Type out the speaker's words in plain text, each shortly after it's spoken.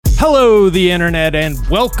Hello, the internet, and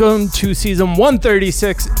welcome to season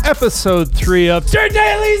 136, episode 3 of Your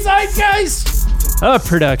Daily Zeitgeist, a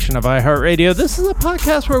production of iHeartRadio. This is a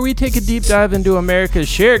podcast where we take a deep dive into America's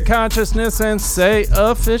shared consciousness and say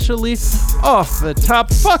officially off the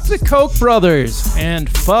top, fuck the Koch brothers and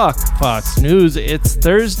fuck Fox News. It's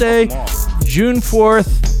Thursday, June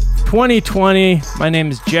 4th, 2020. My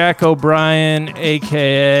name is Jack O'Brien,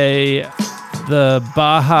 aka the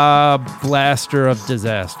Baja Blaster of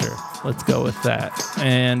Disaster. Let's go with that.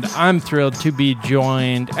 And I'm thrilled to be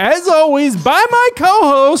joined, as always, by my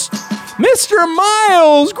co-host, Mr.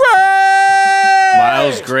 Miles Gray!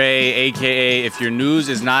 Miles Gray, a.k.a. if your news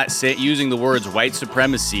is not using the words white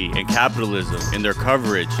supremacy and capitalism in their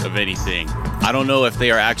coverage of anything, I don't know if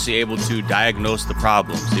they are actually able to diagnose the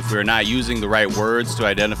problems. If we're not using the right words to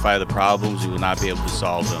identify the problems, we will not be able to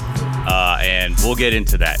solve them. And we'll get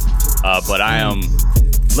into that.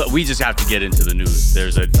 But we just have to get into the news.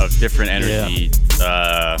 There's a different energy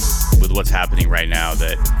with what's happening right now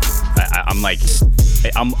that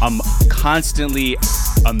I'm constantly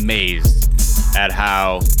amazed at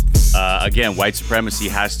how, again, white supremacy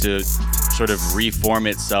has to sort of reform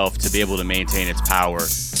itself to be able to maintain its power.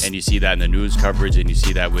 And you see that in the news coverage, and you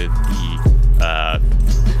see that with the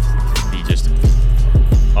just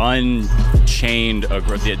unchained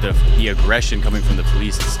the aggression coming from the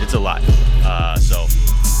police. It's a lot. So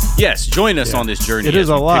yes, join us on this journey. It is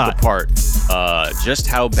a lot. Pick apart just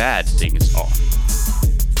how bad things are.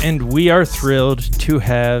 And we are thrilled to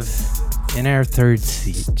have in our third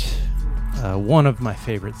seat one of my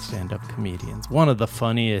favorite stand-up comedians, one of the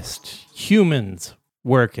funniest humans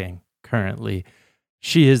working currently.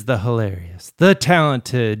 She is the hilarious, the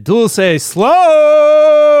talented Dulce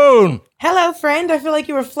Sloan. Hello, friend. I feel like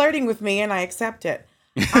you were flirting with me, and I accept it.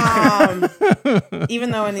 Even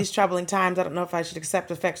though in these troubling times, I don't know if I should accept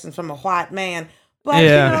affection from a white man. But,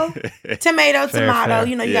 tomato, fair.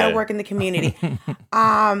 You got to work in the community.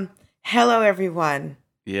 Hello, everyone.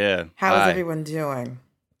 Yeah. How is everyone doing?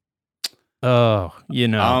 Oh,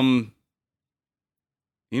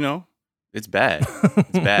 it's bad.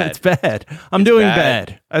 It's bad. It's bad. I'm doing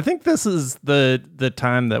bad. I think this is the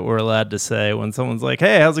time that we're allowed to say when someone's like,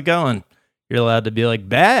 hey, how's it going? You're allowed to be like,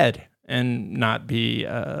 bad, and not be,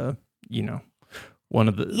 one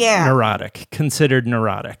of the neurotic, considered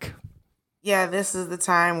neurotic. Yeah, this is the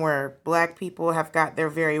time where black people have got their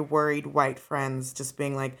very worried white friends just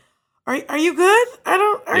being like, are you good?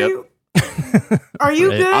 Are you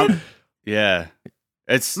good? Yeah.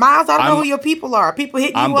 It's Miles, I don't know who your people are. People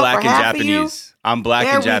hitting you up for half of you? I'm black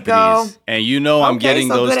and Japanese. Go. And I'm getting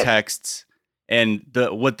those texts. And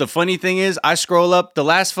the funny thing is, I scroll up, the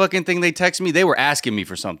last fucking thing they text me, they were asking me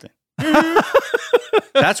for something. Mm-hmm.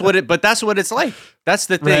 That's what it's like. That's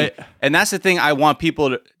the thing. Right. And that's the thing I want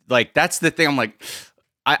people to like. That's the thing I'm like,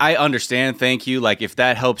 I understand. Thank you. Like, if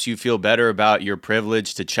that helps you feel better about your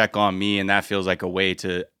privilege to check on me, and that feels like a way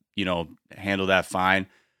to, handle that, fine.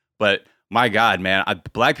 But my God, man,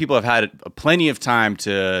 black people have had plenty of time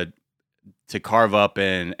to carve up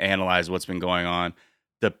and analyze what's been going on.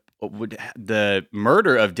 The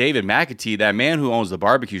murder of David McAtee, that man who owns the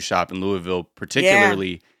barbecue shop in Louisville,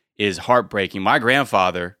 particularly, is heartbreaking. My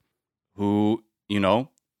grandfather, who,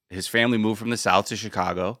 his family moved from the South to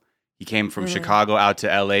Chicago. He came from Chicago out to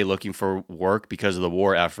LA looking for work because of the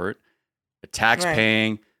war effort. A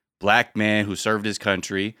tax-paying black man who served his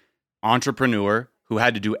country, entrepreneur, who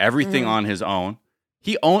had to do everything on his own.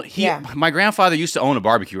 My grandfather used to own a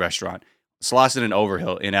barbecue restaurant, Slauson and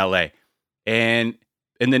Overhill in LA. And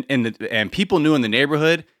people knew in the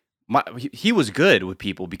neighborhood, he was good with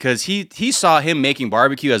people because he saw him making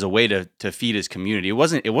barbecue as a way to feed his community.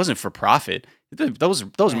 It wasn't for profit.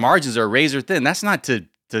 Those margins are razor thin. That's not to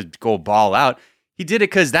go ball out. He did it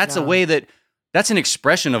because that's a way that's an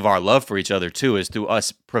expression of our love for each other too, is through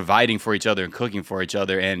us providing for each other and cooking for each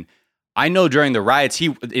other. And I know during the riots,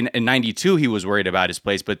 in 92, he was worried about his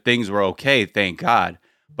place, but things were okay, thank God.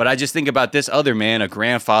 But I just think about this other man, a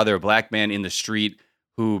grandfather, a black man in the street,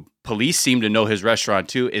 who police seem to know his restaurant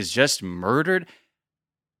too, is just murdered.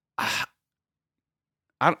 I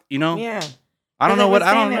don't know what.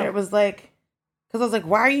 I don't know. It was like, because I was like,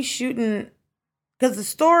 why are you shooting? Because the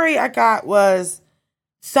story I got was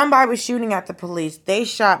somebody was shooting at the police. They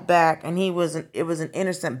shot back, and it was an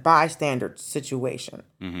innocent bystander situation.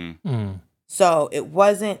 Mm-hmm. Mm. So it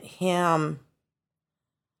wasn't him.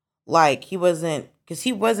 Like, because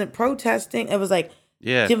he wasn't protesting. It was like,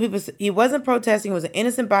 he wasn't protesting. It was an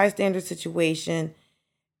innocent bystander situation.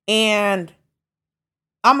 And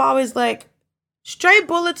I'm always like, stray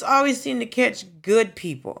bullets always seem to catch good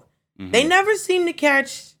people. Mm-hmm. They never seem to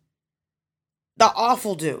catch the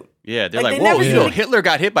awful dude. Yeah, they're like whoa, Hitler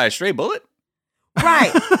got hit by a stray bullet?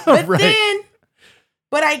 Right. But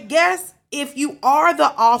but I guess if you are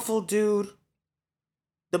the awful dude,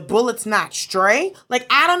 the bullet's not stray. Like,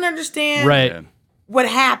 I don't understand what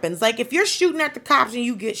happens. Like, if you're shooting at the cops and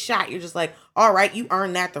you get shot, you're just like, all right, you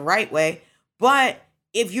earned that the right way. But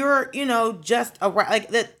if you're, just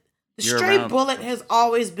the stray bullet has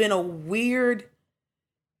always been a weird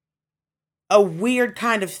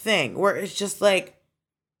kind of thing where it's just like,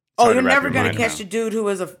 you're never gonna catch a dude who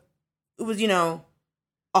was a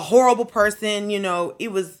horrible person.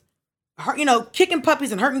 It was, kicking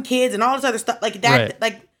puppies and hurting kids and all this other stuff like that.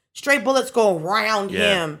 Like, stray bullets go around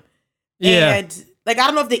him. Yeah. And like, I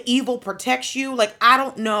don't know if the evil protects you. Like, I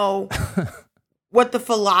don't know what the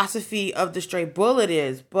philosophy of the stray bullet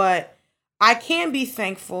is, but I can be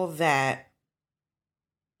thankful that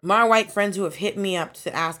my white friends who have hit me up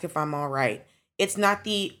to ask if I'm all right, it's not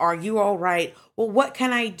the, are you all right? Well, what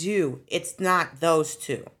can I do? It's not those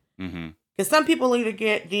two. Because some people either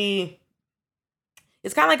get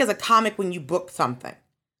it's kind of like as a comic when you book something.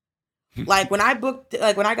 Like when I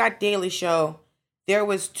got Daily Show, there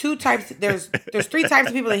was two types. There's 3 types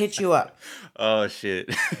of people that hit you up. Oh shit.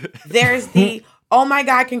 There's the, oh my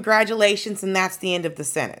God, congratulations, and that's the end of the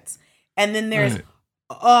sentence. And then there's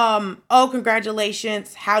oh,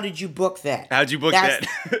 congratulations, how did you book that? How'd you book that?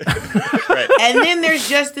 Right. And then there's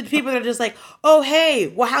just the people that are just like, oh hey,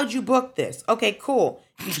 well, how'd you book this? Okay, cool.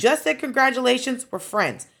 You just said congratulations, we're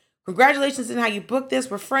friends. Congratulations on how you booked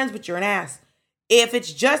this. We're friends, but you're an ass. If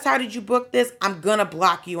it's just how did you book this, I'm going to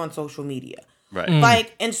block you on social media. Right.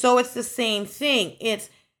 Like, and so it's the same thing.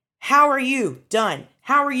 It's, how are you? Done.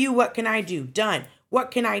 How are you? What can I do? Done.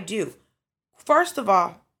 What can I do? First of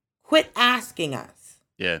all, quit asking us.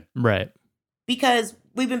 Yeah. Right. Because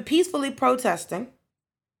we've been peacefully protesting,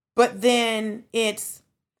 but then it's,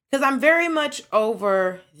 because I'm very much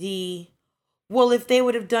over the, well, if they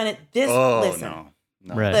would have done it this, listen. No.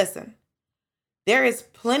 Right. Listen, there is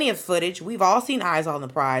plenty of footage. We've all seen Eyes on the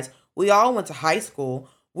Prize. We all went to high school.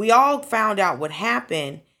 We all found out what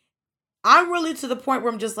happened. I'm really to the point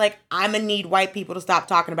where I'm just like, I'm going to need white people to stop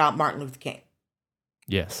talking about Martin Luther King.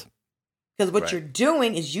 Yes. Because what you're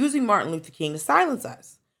doing is using Martin Luther King to silence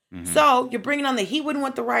us. So you're bringing on he wouldn't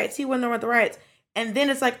want the riots. He wouldn't want the riots. And then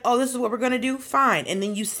it's like, oh, this is what we're going to do? Fine. And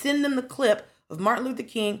then you send them the clip of Martin Luther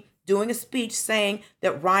King doing a speech saying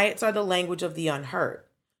that riots are the language of the unheard.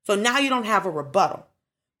 So now you don't have a rebuttal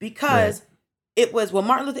because it was, well,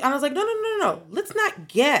 Martin Luther, and I was like, no. Let's not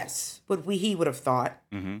guess what he would have thought.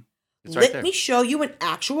 Let me show you an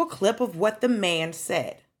actual clip of what the man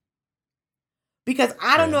said. Because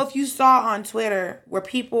I don't know if you saw on Twitter where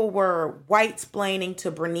people were white-splaining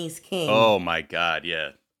to Bernice King. Oh my God,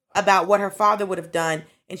 yeah. About what her father would have done.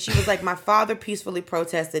 And she was like, my father peacefully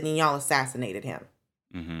protested and y'all assassinated him.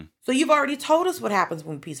 So you've already told us what happens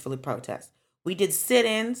when we peacefully protest. We did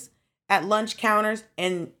sit-ins at lunch counters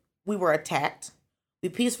and we were attacked. We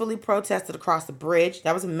peacefully protested across the bridge.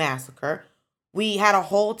 That was a massacre. We had a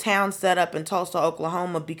whole town set up in Tulsa,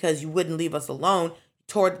 Oklahoma because you wouldn't leave us alone.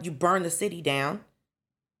 You burned the city down.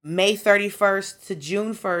 May 31st to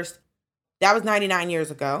June 1st. That was 99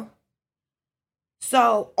 years ago.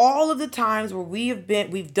 So all of the times where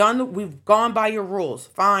we've gone by your rules.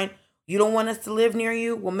 Fine. You don't want us to live near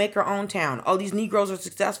you? We'll make our own town. Oh, these Negroes are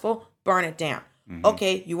successful? Burn it down.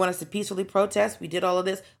 Okay, you want us to peacefully protest? We did all of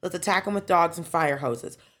this. Let's attack them with dogs and fire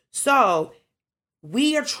hoses. So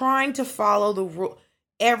we are trying to follow the rule.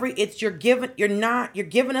 You're giving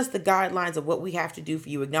us the guidelines of what we have to do for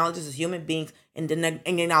you. Acknowledge us as human beings and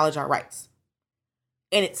acknowledge our rights.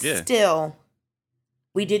 And it's still,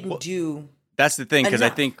 we didn't do. That's the thing, because I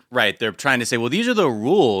think, they're trying to say, well, these are the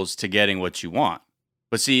rules to getting what you want.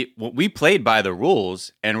 But see, we played by the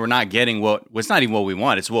rules, and we're not getting it's not even what we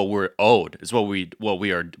want. It's what we're owed. It's what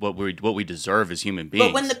we deserve as human beings.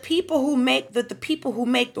 But when the people who make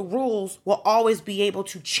the rules will always be able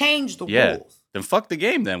to change the rules. Then fuck the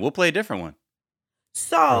game. Then we'll play a different one.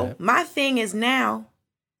 So my thing is now,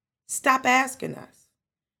 stop asking us.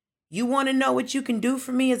 You want to know what you can do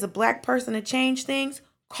for me as a black person to change things?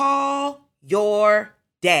 Call your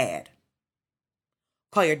dad.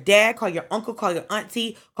 Call your dad, call your uncle, call your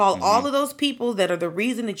auntie, call all of those people that are the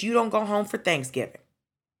reason that you don't go home for Thanksgiving.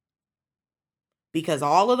 Because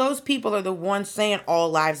all of those people are the ones saying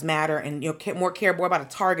all lives matter and more care more about a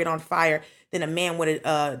target on fire than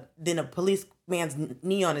a policeman's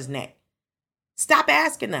knee on his neck. Stop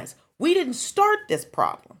asking us. We didn't start this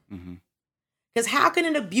problem. Because how can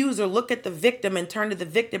an abuser look at the victim and turn to the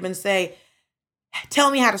victim and say,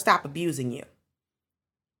 tell me how to stop abusing you?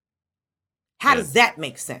 How does that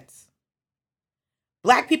make sense?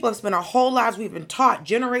 Black people have spent our whole lives, we've been taught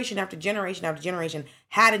generation after generation after generation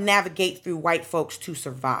how to navigate through white folks to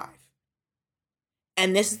survive.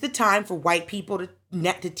 And this is the time for white people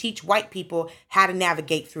to teach white people how to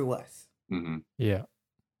navigate through us. Mm-hmm. Yeah.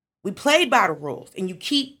 We played by the rules and you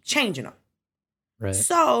keep changing them. Right.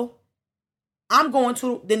 So then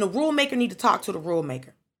the rule maker need to talk to the rule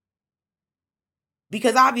maker.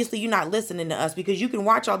 Because obviously you're not listening to us because you can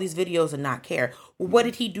watch all these videos and not care. Well, what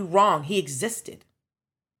did he do wrong? He existed.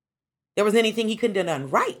 There was anything he couldn't have done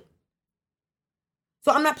right.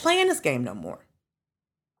 So I'm not playing this game no more.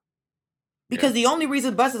 Because the only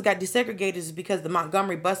reason buses got desegregated is because the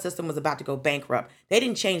Montgomery bus system was about to go bankrupt. They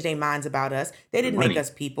didn't change their minds about us. They didn't make us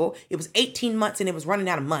people. It was 18 months and it was running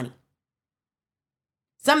out of money.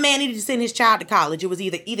 Some man needed to send his child to college. It was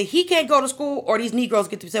either he can't go to school or these Negroes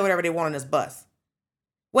get to say whatever they want on this bus. It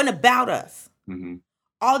wasn't about us. Mm-hmm.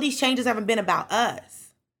 All these changes haven't been about us.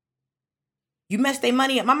 You mess their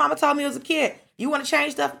money up. My mama told me as a kid, you want to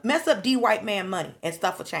change stuff? Mess up white man money and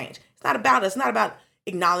stuff will change. It's not about us. It's not about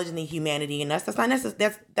acknowledging the humanity in us. That's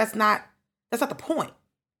not the point.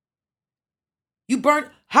 You burn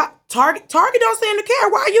Target don't seem to care.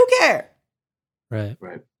 Why you care? Right.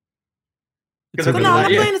 So I'm not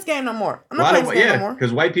playing this game no more. I'm not playing this game no more.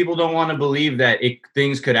 Because white people don't want to believe that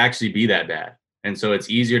things could actually be that bad. And so it's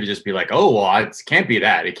easier to just be like, oh, well, it can't be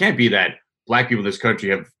that. It can't be that Black people in this country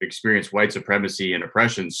have experienced white supremacy and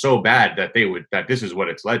oppression so bad that this is what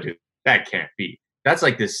it's led to. That can't be. That's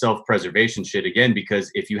like this self-preservation shit again,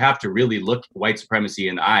 because if you have to really look white supremacy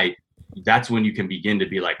in the eye, that's when you can begin to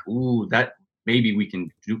be like, ooh, that maybe we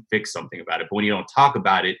can fix something about it. But when you don't talk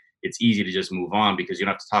about it, it's easy to just move on because you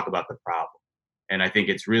don't have to talk about the problem. And I think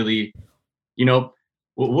it's really,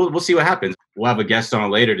 we'll see what happens. We'll have a guest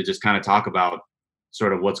on later to just kind of talk about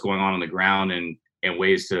sort of what's going on the ground and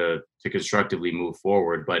ways to constructively move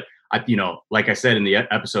forward. But like I said in the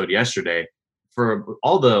episode yesterday, for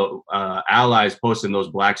all the allies posting those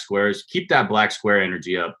black squares, keep that black square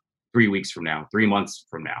energy up 3 weeks from now, 3 months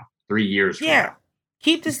from now, 3 years from now.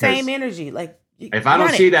 Keep the same energy. Like, if I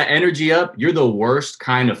don't see that energy up, you're the worst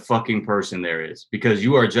kind of fucking person there is, because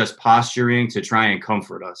you are just posturing to try and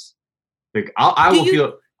comfort us. Like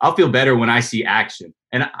I'll feel better when I see action.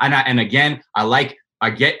 And again, I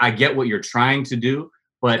get what you're trying to do,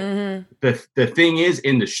 but the thing is,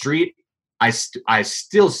 in the street, I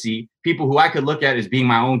still see people who I could look at as being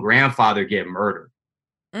my own grandfather get murdered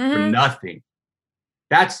for nothing.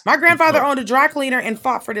 That's my grandfather owned a dry cleaner and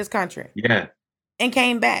fought for this country. Yeah. And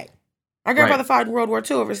came back. My grandfather fought in World War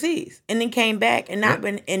II overseas and then came back and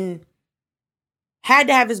had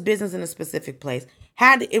to have his business in a specific place.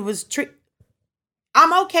 I'm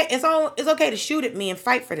okay. It's okay to shoot at me and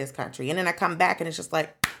fight for this country. And then I come back and it's just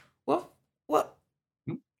like, why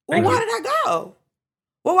did I go?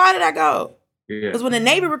 Well, why did I go? Because when the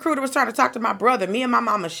Navy recruiter was trying to talk to my brother, me and my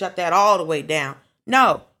mama shut that all the way down.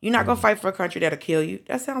 No, you're not going to fight for a country that'll kill you.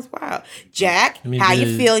 That sounds wild. Jack, how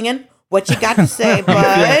you feeling? What you got to say,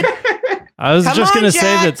 bud? I was just going to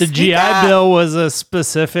say that the GI Bill was a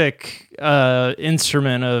specific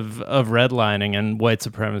instrument of redlining and white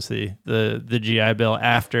supremacy. The GI Bill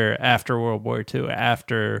after World War II,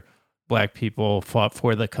 after Black people fought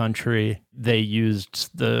for the country, they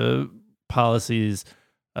used the policies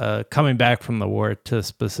coming back from the war to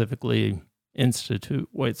specifically institute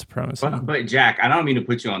white supremacy. But Jack, I don't mean to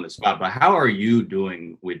put you on the spot, but how are you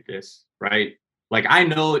doing with this, right? Like, I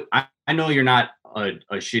know you're not a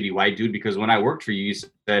shitty white dude, because when I worked for you, you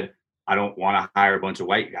said, I don't want to hire a bunch of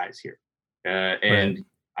white guys here. And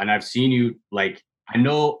I've seen you, like, I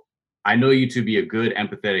know you to be a good,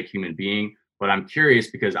 empathetic human being, but I'm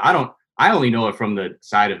curious because I only know it from the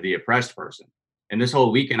side of the oppressed person. And this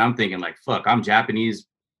whole weekend, I'm thinking like, fuck, I'm Japanese,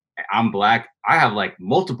 I'm Black. I have like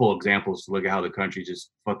multiple examples to look at how the country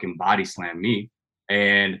just fucking body slammed me.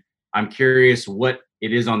 And I'm curious what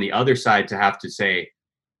it is on the other side to have to say,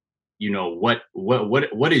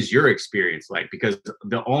 what is your experience like? Because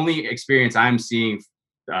the only experience I'm seeing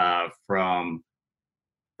from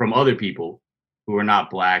other people who are not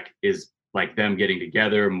Black is like them getting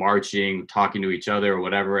together, marching, talking to each other or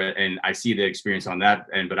whatever. And I see the experience on that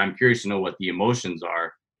end, but I'm curious to know what the emotions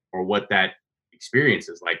are or what that experience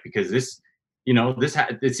is like, because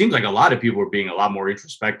it seems like a lot of people are being a lot more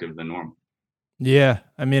introspective than normal. Yeah.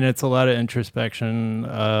 I mean, it's a lot of introspection,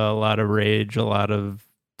 a lot of rage, a lot of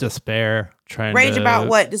despair. Rage about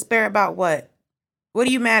what? Despair about what? What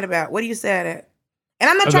are you mad about? What are you sad at? And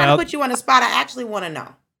I'm not trying to put you on the spot. I actually want to know.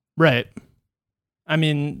 Right. I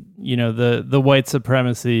mean, the white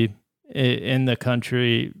supremacy in the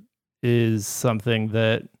country is something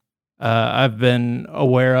that I've been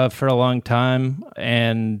aware of for a long time.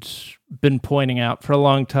 And been pointing out for a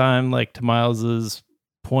long time, like to Miles's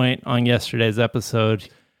point on yesterday's episode.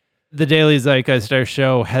 The Daily Zeitgeist, our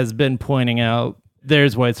show, has been pointing out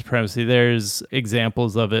there's white supremacy, there's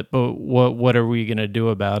examples of it, but what are we going to do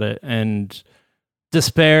about it? And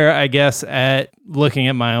despair, I guess, at looking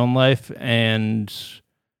at my own life and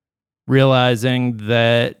realizing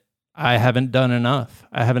that I haven't done enough.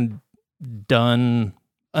 I haven't done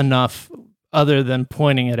enough other than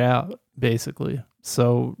pointing it out, basically.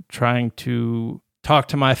 So trying to talk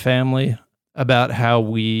to my family about how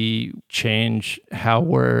we change how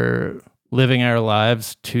we're living our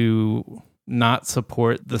lives to not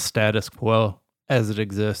support the status quo as it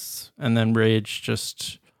exists, and then rage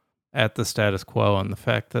just at the status quo and the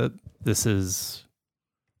fact that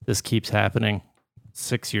this keeps happening.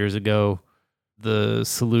 6 years ago, the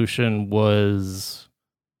solution was,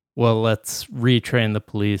 well, let's retrain the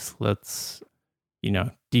police. Let's,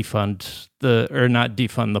 not defund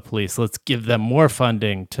the police. Let's give them more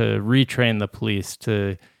funding to retrain the police,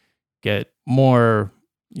 to get more,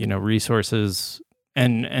 resources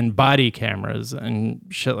and body cameras and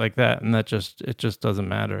shit like that. And it just doesn't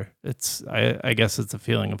matter. I guess it's a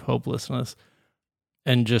feeling of hopelessness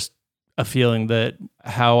and just a feeling that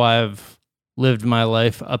how I've lived my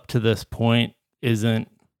life up to this point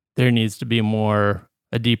there needs to be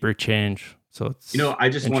a deeper change. So it's, I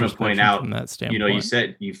just want to point out, from that standpoint. You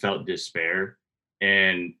said you felt despair,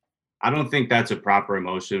 and I don't think that's a proper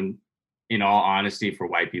emotion, in all honesty, for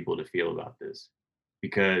white people to feel about this,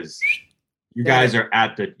 because you guys are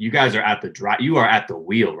at the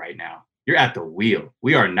wheel right now. You're at the wheel.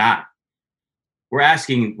 We are not. We're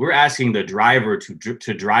asking the driver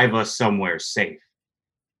to drive us somewhere safe.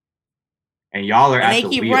 And y'all are at the wheel.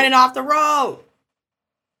 They keep running off the road.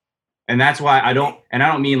 And that's why I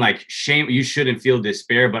don't mean like shame. You shouldn't feel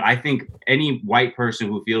despair, but I think any white person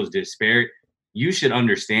who feels despair, you should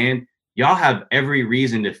understand y'all have every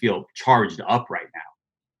reason to feel charged up right now.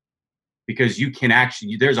 Because you can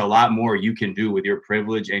there's a lot more you can do with your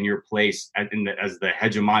privilege and your place as the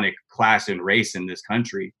hegemonic class and race in this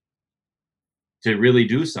country to really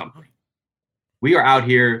do something. We are out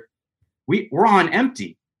here, we're on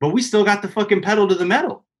empty, but we still got the fucking pedal to the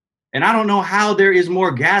metal. And I don't know how there is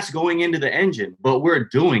more gas going into the engine, but we're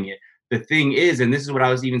doing it. The thing is, and this is what I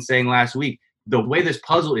was even saying last week, the way this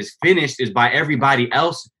puzzle is finished is by everybody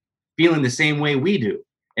else feeling the same way we do.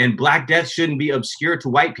 And Black Death shouldn't be obscure to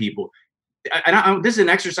white people. And this is an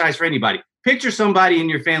exercise for anybody. Picture somebody in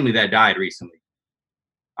your family that died recently.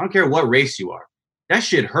 I don't care what race you are. That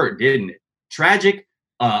shit hurt, didn't it? Tragic,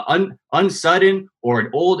 unsudden, or an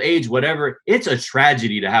old age, whatever. It's a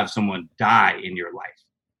tragedy to have someone die in your life,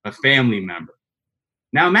 a family member.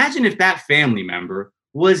 Now imagine if that family member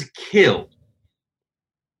was killed.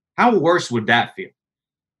 How worse would that feel?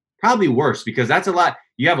 Probably worse, because that's a lot.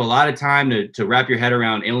 You have a lot of time to wrap your head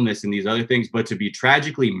around illness and these other things, but to be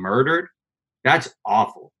tragically murdered, that's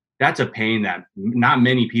awful. That's a pain that not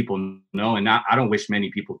many people know, and I don't wish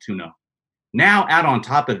many people to know. Now add on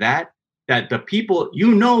top of that the people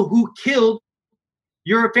who killed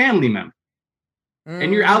your family member.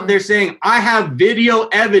 And you're out there saying, I have video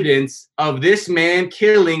evidence of this man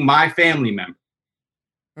killing my family member.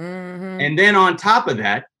 Mm-hmm. And then on top of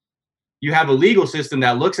that, you have a legal system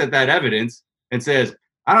that looks at that evidence and says,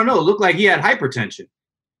 I don't know, it looked like he had hypertension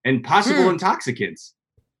and possible intoxicants.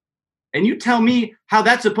 And you tell me how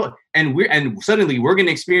that's supposed, and suddenly we're going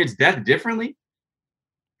to experience death differently?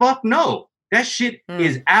 Fuck no. That shit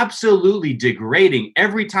is absolutely degrading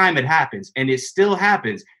every time it happens, and it still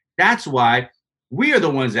happens. That's why we are the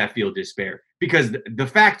ones that feel despair, because the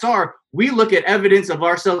facts are we look at evidence of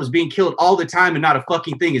ourselves being killed all the time and not a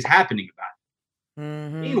fucking thing is happening about it.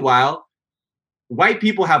 Mm-hmm. Meanwhile, white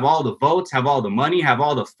people have all the votes, have all the money, have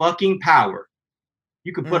all the fucking power.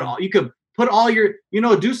 You could put all your,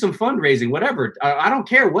 do some fundraising, whatever. I don't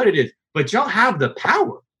care what it is, but y'all have the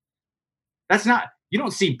power. That's not, you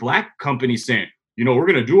don't see black companies saying, we're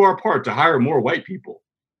going to do our part to hire more white people.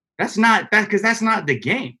 That's not because that's not the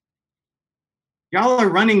game. Y'all are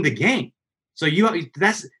running the game. So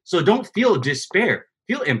so don't feel despair.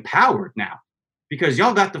 Feel empowered now, because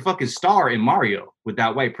y'all got the fucking star in Mario with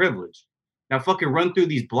that white privilege. Now fucking run through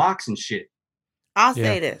these blocks and shit. I'll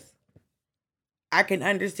say this. I can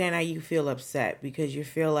understand how you feel upset, because you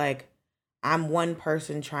feel like I'm one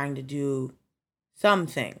person trying to do some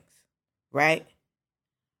things, right?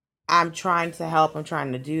 I'm trying to help. I'm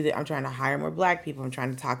trying to do that. I'm trying to hire more black people. I'm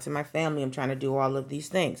trying to talk to my family. I'm trying to do all of these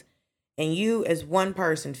things. And you as one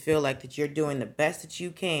person feel like that you're doing the best that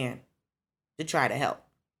you can to try to help.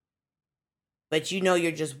 But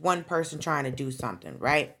you're just one person trying to do something,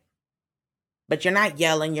 right? But you're not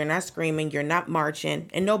yelling, you're not screaming, you're not marching,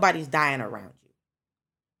 and nobody's dying around you.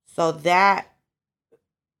 So that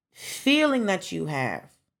feeling that you have,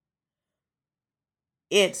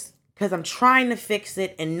 it's because I'm trying to fix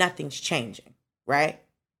it and nothing's changing, right?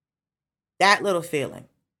 That little feeling.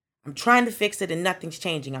 I'm trying to fix it and nothing's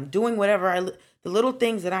changing. I'm doing the little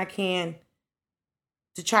things that I can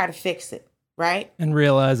to try to fix it, right? And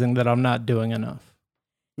realizing that I'm not doing enough.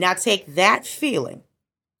 Now take that feeling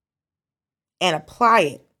and apply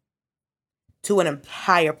it to an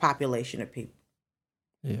entire population of people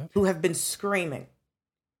who have been screaming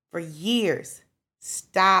for years,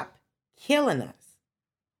 stop killing us.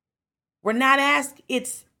 We're not asking,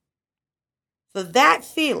 so that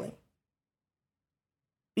feeling,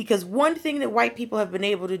 because one thing that white people have been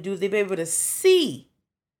able to do is they've been able to see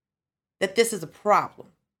that this is a problem,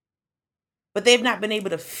 but they've not been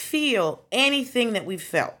able to feel anything that we've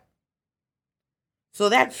felt. So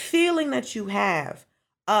that feeling that you have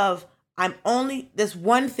of, this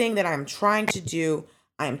one thing that I'm trying to do,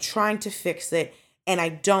 I'm trying to fix it, and I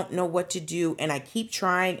don't know what to do, and I keep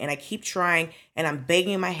trying, and I'm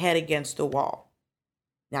banging my head against the wall.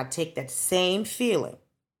 Now take that same feeling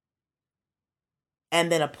and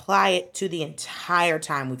then apply it to the entire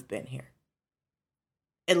time we've been here,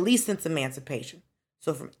 at least since emancipation.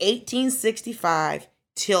 So from 1865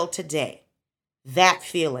 till today, that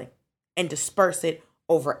feeling, and disperse it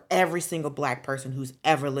over every single Black person who's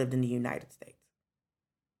ever lived in the United States.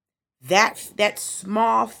 That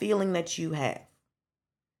small feeling that you have.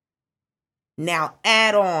 Now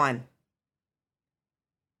add on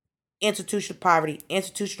institutional poverty,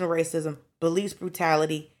 institutional racism, police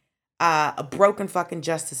brutality, a broken fucking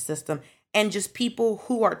justice system, and just people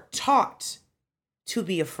who are taught to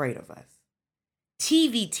be afraid of us.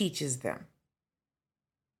 TV teaches them.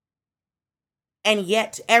 And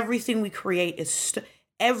yet everything we create is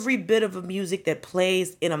every bit of music that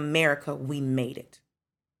plays in America, we made it.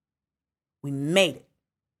 We made it.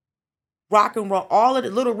 Rock and roll, all of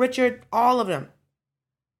it, Little Richard, all of them.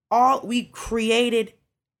 We created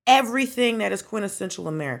everything that is quintessential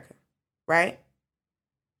America, right?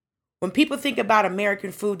 When people think about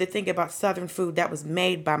American food, they think about Southern food that was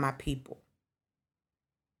made by my people.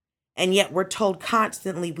 And yet we're told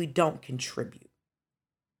constantly we don't contribute.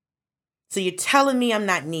 So you're telling me I'm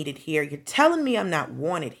not needed here. You're telling me I'm not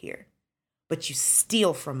wanted here. But you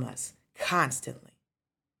steal from us constantly.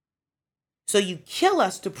 So you kill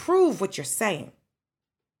us to prove what you're saying.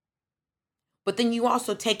 But then you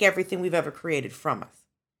also take everything we've ever created from us.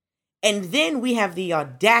 And then we have the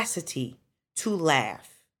audacity to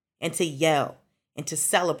laugh and to yell and to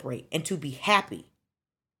celebrate and to be happy.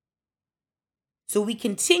 So we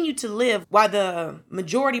continue to live while the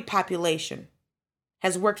majority population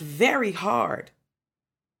has worked very hard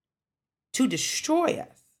to destroy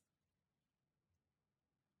us.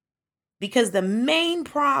 Because the main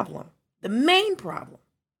problem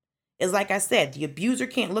is, like I said, the abuser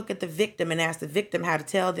can't look at the victim and ask the victim how to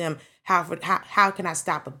tell them how can I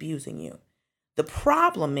stop abusing you. The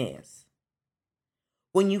problem is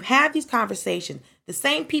when you have these conversations, the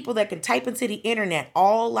same people that can type into the internet,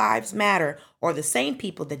 all lives matter, are the same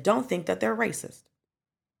people that don't think that they're racist.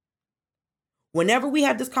 Whenever we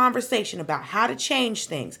have this conversation about how to change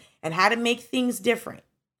things and how to make things different,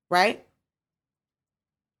 right?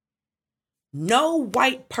 No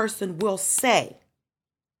white person will say,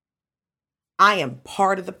 I am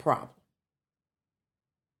part of the problem.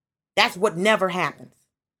 That's what never happens.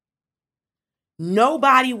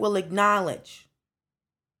 Nobody will acknowledge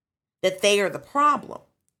that they are the problem.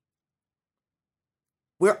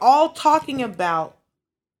 We're all talking about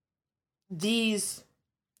these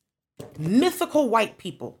mythical white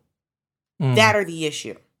people that are the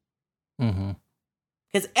issue.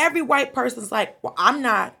 Because every white person's like, well, I'm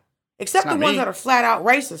not, except the ones that are flat out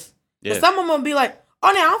racist. But some of them will be like,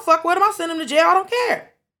 oh, now I don't fuck with them. I'll send them to jail. I don't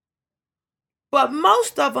care. But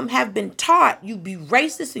most of them have been taught you be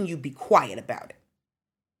racist and you be quiet about it.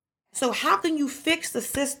 So how can you fix the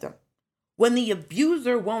system when the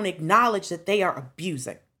abuser won't acknowledge that they are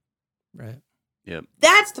abusing? Right. Yep.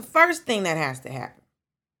 That's the first thing that has to happen.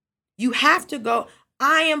 You have to go,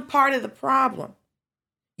 I am part of the problem.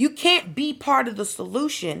 You can't be part of the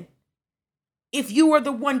solution if you are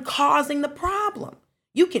the one causing the problem.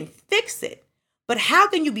 You can fix it. But how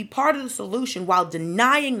can you be part of the solution while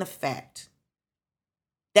denying the fact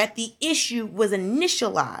that the issue was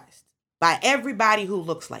initialized by everybody who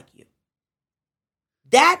looks like you?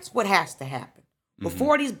 That's what has to happen.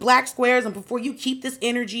 Before these black squares and before you keep this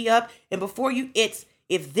energy up and before you,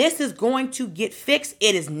 if this is going to get fixed,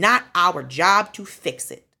 it is not our job to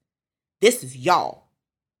fix it. This is y'all.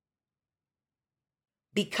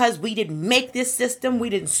 because we didn't make this system, we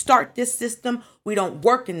didn't start this system, we don't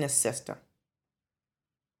work in this system.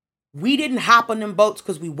 We didn't hop on them boats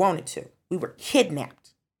because we wanted to. We were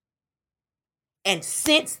kidnapped. And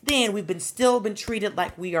since then, we've still been treated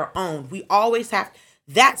like we are owned. We always have.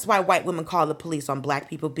 That's why white women call the police on black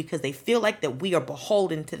people, because they feel like that we are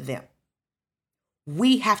beholden to them.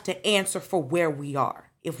 We have to answer for where we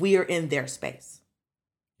are if we are in their space.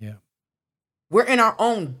 Yeah. We're in our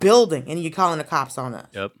own building and you're calling the cops on us.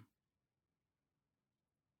 Yep.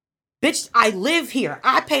 Bitch, I live here.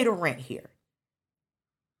 I pay the rent here.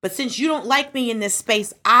 But since you don't like me in this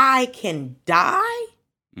space, I can die?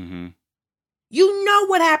 Mm-hmm. You know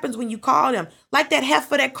what happens when you call them. Like that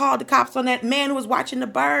heifer that called the cops on that man who was watching the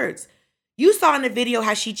birds. You saw in the video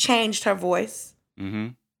how she changed her voice. Mm-hmm.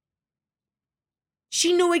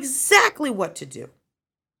 She knew exactly what to do.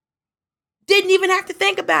 Didn't even have to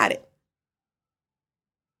think about it.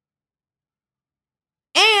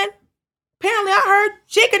 And apparently I heard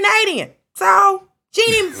she Canadian. So she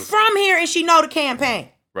ain't even from here and she know the campaign.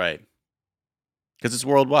 Right. Because it's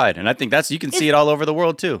worldwide. And I think you can see it all over the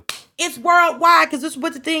world too. It's worldwide because this is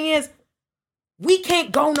what the thing is. We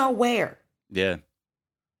can't go nowhere. Yeah.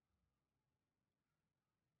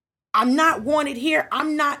 I'm not wanted here.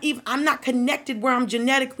 I'm not connected where I'm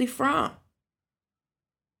genetically from.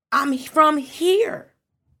 I'm from here.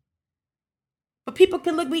 But people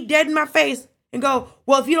can look me dead in my face and go,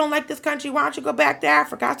 well, if you don't like this country, why don't you go back to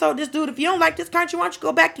Africa? I told this dude, if you don't like this country, why don't you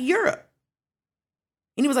go back to Europe?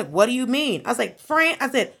 And he was like, what do you mean? I was like,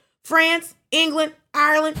 France, England,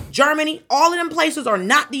 Ireland, Germany, all of them places are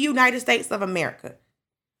not the United States of America.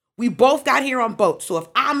 We both got here on boats. So if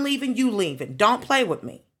I'm leaving, you leaving. Don't play with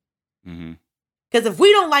me. Mm-hmm. Because if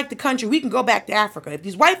we don't like the country, we can go back to Africa. If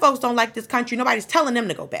these white folks don't like this country, nobody's telling them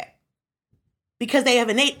to go back. Because they have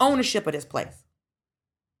innate ownership of this place.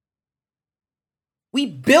 We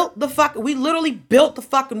literally built the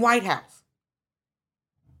fucking White House.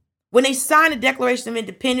 When they signed the Declaration of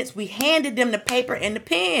Independence, we handed them the paper and the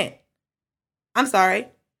pen. I'm sorry,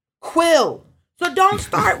 quill. So don't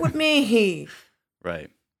start with me. Right.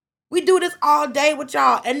 We do this all day with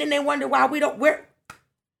y'all. And then they wonder why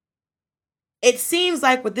it seems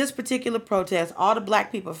like with this particular protest, all the black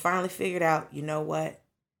people finally figured out, you know what?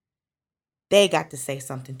 They got to say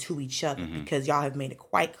something to each other because y'all have made it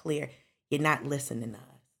quite clear you're not listening to us.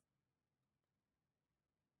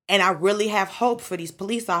 And I really have hope for these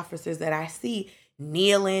police officers that I see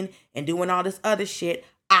kneeling and doing all this other shit.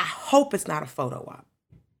 I hope it's not a photo op.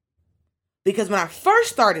 Because when I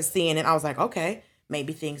first started seeing it, I was like, okay,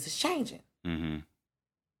 maybe things is changing. Mm-hmm.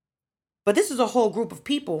 But this is a whole group of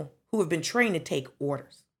people who have been trained to take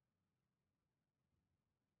orders.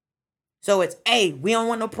 So it's, hey, we don't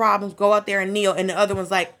want no problems. Go out there and kneel. And the other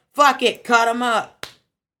one's like, fuck it, cut them up.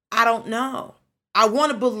 I don't know. I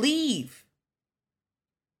want to believe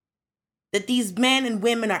that these men and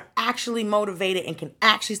women are actually motivated and can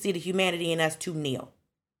actually see the humanity in us to kneel.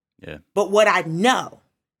 Yeah. But what I know,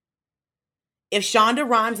 if Shonda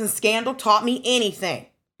Rhimes and Scandal taught me anything,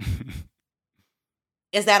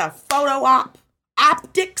 is that a photo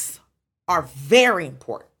optics are very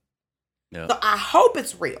important. Yeah. So I hope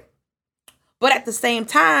it's real. But at the same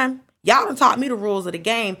time, y'all done taught me the rules of the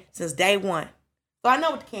game since day one. So I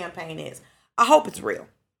know what the campaign is. I hope it's real.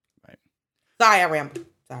 Right. Sorry, I rambled.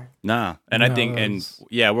 Sorry. Nah. And I think,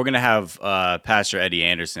 we're going to have Pastor Eddie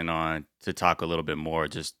Anderson on to talk a little bit more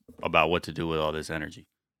just about what to do with all this energy.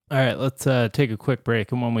 All right, let's take a quick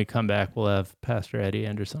break. And when we come back, we'll have Pastor Eddie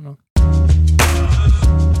Anderson on.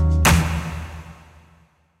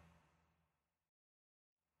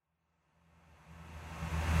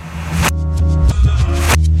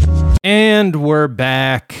 And we're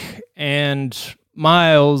back. And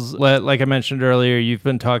Miles, like I mentioned earlier, you've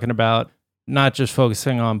been talking about not just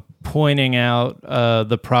focusing on pointing out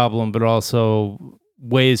the problem, but also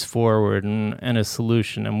ways forward and a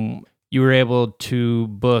solution. And you were able to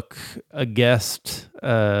book a guest,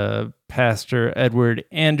 Pastor Edward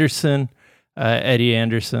Anderson, Eddie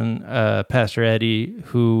Anderson, Pastor Eddie,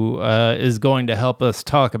 who is going to help us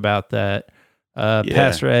talk about that.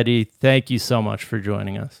 Pastor Eddie, thank you so much for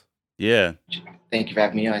joining us. Yeah. Thank you for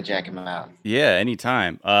having me on, Jack and Miles. Yeah,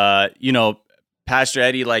 anytime. Pastor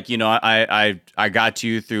Eddie, I got to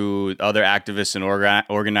you through other activists and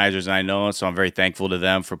organizers I know, so I'm very thankful to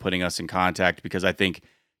them for putting us in contact because I think,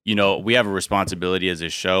 we have a responsibility as a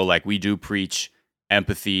show. Like, we do preach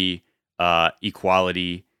empathy,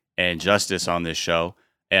 equality, and justice on this show.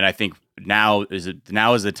 And I think now is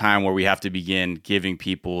the time where we have to begin giving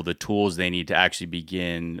people the tools they need to actually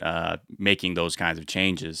begin making those kinds of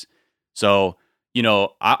changes. So,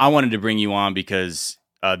 I wanted to bring you on because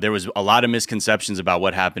there was a lot of misconceptions about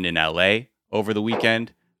what happened in LA over the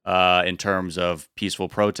weekend in terms of peaceful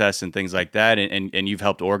protests and things like that. And you've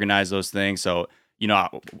helped organize those things. So,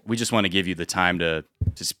 we just want to give you the time to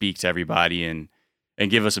speak to everybody and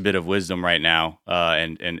give us a bit of wisdom right now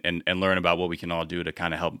and learn about what we can all do to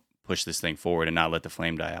kind of help push this thing forward and not let the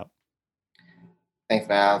flame die out. Thanks,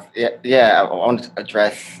 Miles. Yeah, I want to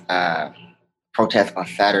address protests on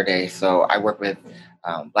Saturday. So I work with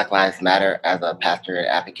Black Lives Matter as a pastor and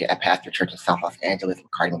advocate at Pastor Church in South Los Angeles,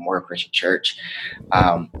 McCarty Memorial Christian Church.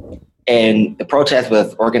 And the protest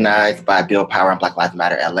was organized by Bill Power and Black Lives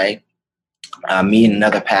Matter LA. Me and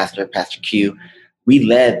another pastor, Pastor Q, we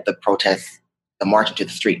led the protest, the march into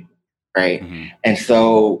the street, right? Mm-hmm. And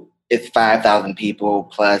so it's 5,000 people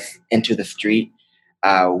plus into the street.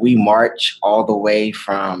 We march all the way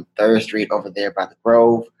from 3rd Street over there by the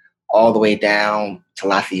Grove, all the way down to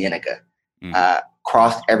La Cienega.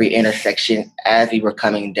 Crossed every intersection. As we were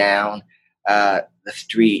coming down the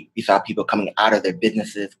street, we saw people coming out of their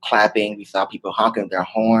businesses, clapping. We saw people honking their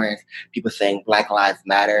horns, people saying Black Lives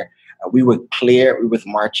Matter. We were clear. We was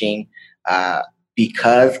marching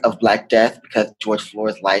because of Black death, because George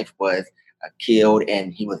Floyd's life was killed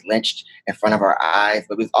and he was lynched in front of our eyes.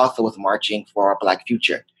 But we also was marching for our Black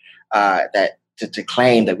future, that to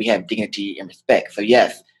claim that we have dignity and respect. So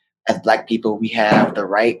yes, as Black people, we have the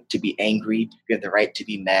right to be angry, we have the right to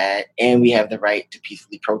be mad, and we have the right to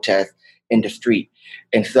peacefully protest in the street.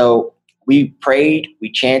 And so we prayed,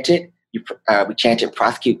 we chanted,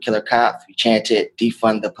 prosecute killer cops, we chanted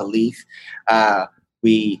defund the police,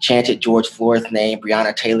 we chanted George Floyd's name,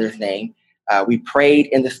 Breonna Taylor's name. We prayed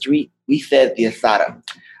in the street, we said the Asada.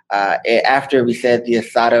 After we said the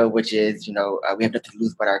Asada, which is, we have nothing to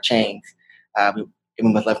lose but our chains, we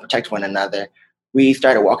must love and protect one another. We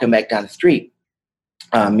started walking back down the street,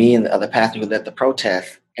 me and the other pastor who led the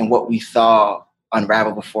protest, and what we saw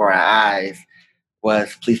unravel before our eyes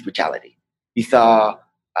was police brutality. We saw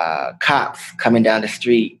cops coming down the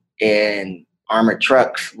street in armored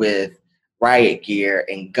trucks with riot gear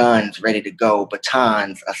and guns ready to go,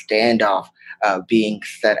 batons, a standoff being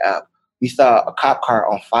set up. We saw a cop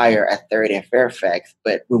car on fire at 3rd and Fairfax,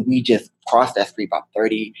 but when we just crossed that street about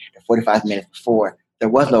 30 to 45 minutes before, there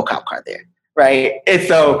was no cop car there. Right. And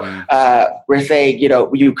so we're saying,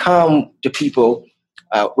 when you come to people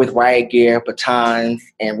with riot gear, batons,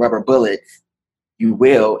 and rubber bullets, you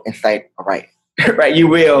will incite a riot. Right. You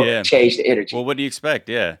will change the energy. Well, what do you expect?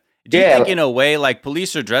 Yeah. Do you think in a way like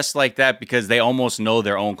police are dressed like that because they almost know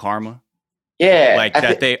their own karma? Yeah.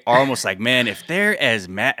 Like they are almost like, man, if they're as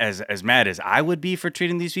mad as I would be for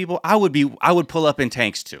treating these people, I would pull up in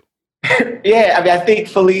tanks too. Yeah. I mean, I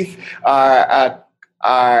think police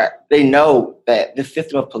they know that the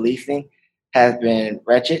system of policing has been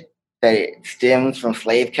wretched, that it stems from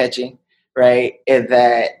slave catching, right? And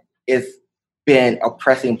that it's been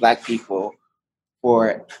oppressing Black people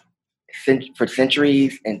for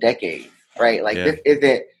centuries and decades, right? Like this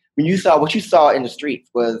isn't, what you saw in the streets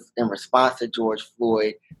was in response to George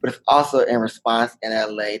Floyd, but it's also in response in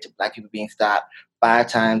LA to Black people being stopped 5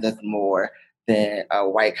 times as more than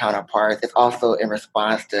white counterparts. It's also in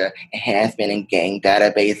response to enhancement in gang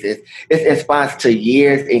databases. It's in response to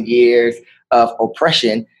years and years of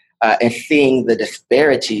oppression and seeing the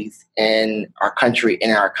disparities in our country,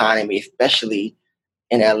 in our economy, especially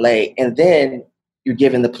in LA. And then you're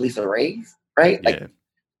giving the police a raise, right? Like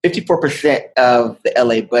 54% of the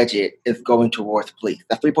LA budget is going towards police.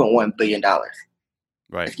 That's $3.1 billion.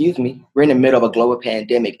 Right. Excuse me. We're in the middle of a global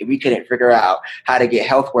pandemic, and we couldn't figure out how to get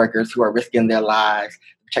health workers who are risking their lives,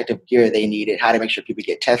 the protective gear they needed, how to make sure people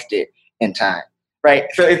get tested in time. Right.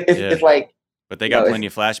 So it's like. But they got plenty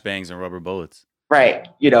of flashbangs and rubber bullets. Right.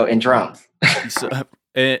 And drums. So,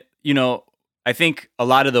 I think a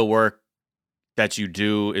lot of the work that you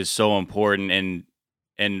do is so important.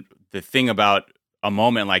 And the thing about a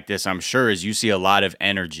moment like this, I'm sure, is you see a lot of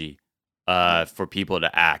energy for people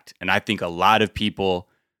to act. And I think a lot of people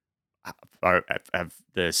have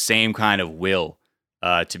the same kind of will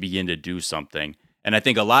to begin to do something. And I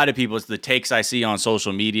think a lot of people, it's the takes I see on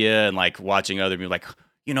social media and like watching other people like,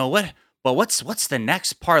 what? But what's the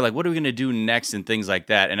next part? Like, what are we going to do next and things like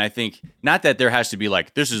that? And I think not that there has to be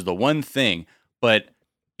like, this is the one thing, but,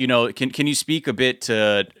 can you speak a bit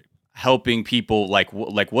to helping people like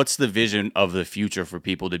what's the vision of the future for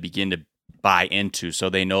people to begin to buy into so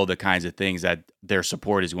they know the kinds of things that their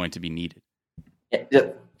support is going to be needed? Yeah,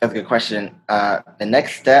 that's a good question. The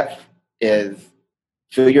next step is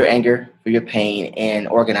feel your anger, feel your pain, and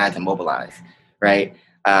organize and mobilize, right?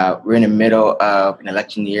 We're in the middle of an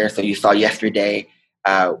election year. So you saw yesterday,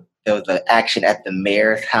 there was an action at the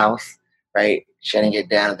mayor's house right? Shutting it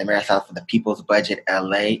down at the mayor's house for the People's Budget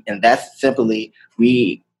LA. And that's simply,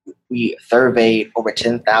 we surveyed over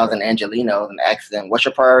 10,000 Angelinos and asked them, what's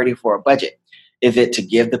your priority for a budget? Is it to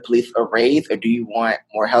give the police a raise, or do you want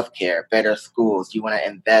more healthcare, better schools? Do you want to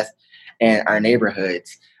invest in our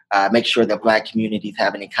neighborhoods? Make sure that Black communities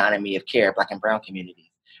have an economy of care, Black and brown communities,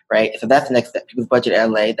 right? So that's the next step. People's Budget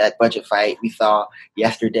LA, that budget fight we saw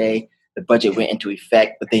yesterday, the budget went into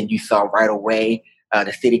effect, but then you saw right away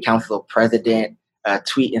the city council president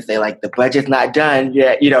tweet and say, like, the budget's not done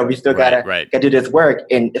yet. We still gotta do this work.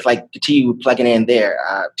 And it's like, continue plugging in there.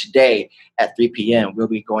 Today at 3 p.m., we'll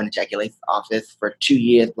be going to Jackie Lace's office. For 2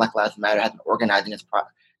 years, Black Lives Matter has been organizing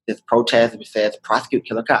this protest, which says prosecute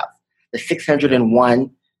killer cops. The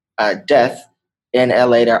 601 deaths in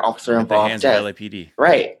LA that are officer involved deaths. LAPD.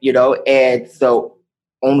 Right. And so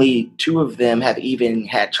only 2 of them have even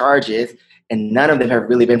had charges, and none of them have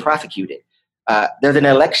really been prosecuted. There's an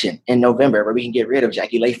election in November where we can get rid of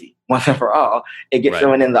Jackie Lacey once and for all and get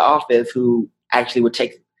someone in the office who actually would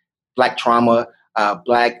take Black trauma,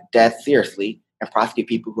 Black death seriously and prosecute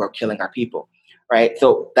people who are killing our people, right?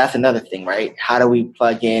 So that's another thing, right? How do we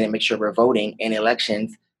plug in and make sure we're voting in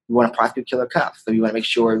elections? We want to prosecute killer cops. So we want to make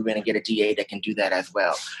sure we're going to get a DA that can do that as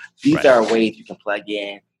well. These are ways you can plug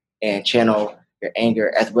in and channel your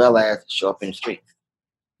anger as well as show up in the streets.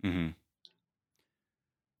 Mm-hmm.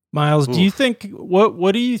 Miles, do you think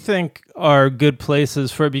what do you think are good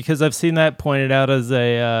places for? Because I've seen that pointed out as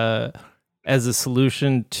a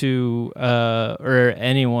solution to or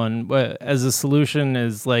anyone, but as a solution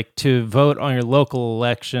is like to vote on your local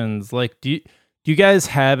elections. Like, do you guys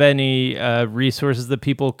have any resources that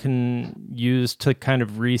people can use to kind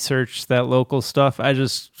of research that local stuff? I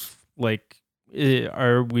just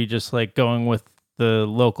are we just like going with the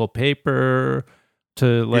local paper?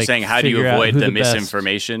 To like, you're saying, how do you avoid the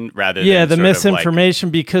misinformation rather than the misinformation?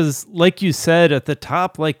 Because like you said at the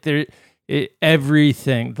top, like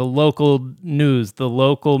everything, the local news, the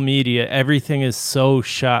local media, everything is so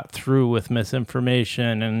shot through with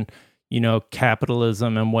misinformation and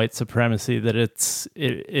capitalism and white supremacy that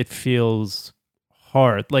it feels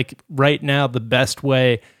hard. Like right now, the best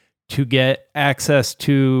way to get access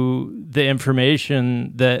to the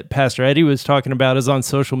information that Pastor Eddie was talking about is on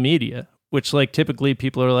social media. Which like typically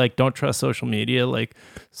people are like, don't trust social media,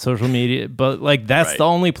 but like that's the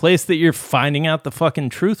only place that you're finding out the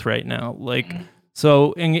fucking truth right now. Like,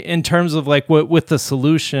 so in terms of like with the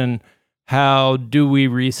solution, how do we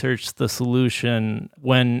research the solution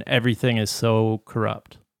when everything is so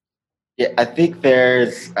corrupt? Yeah, I think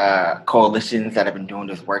there's coalitions that have been doing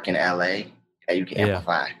this work in LA that you can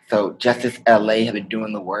amplify. So Justice LA have been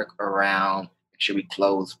doing the work around should we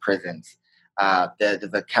close prisons. There's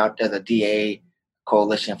a DA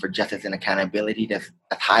coalition for justice and accountability that's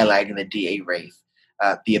highlighting the DA race.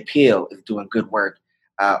 The Appeal is doing good work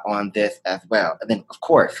on this as well. And then, of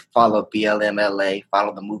course, follow BLM LA,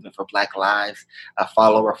 follow the Movement for Black Lives,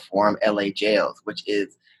 follow Reform LA Jails, which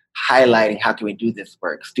is highlighting how can we do this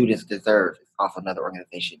work. Students Deserve is also another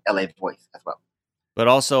organization, LA Voice as well. But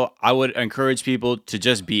also, I would encourage people to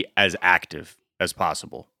just be as active as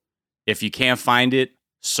possible. If you can't find it,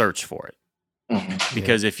 search for it.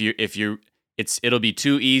 Because it'll be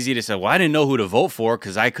too easy to say, well, I didn't know who to vote for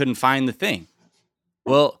because I couldn't find the thing.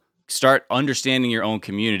 Well, start understanding your own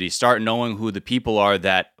community. Start knowing who the people are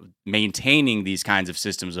that maintaining these kinds of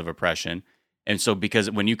systems of oppression. And so because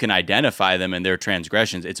when you can identify them and their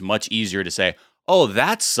transgressions, it's much easier to say, oh,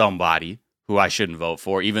 that's somebody who I shouldn't vote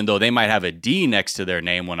for, even though they might have a D next to their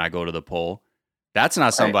name when I go to the poll. That's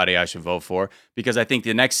not somebody I should vote for. Because I think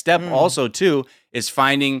the next step also, too, is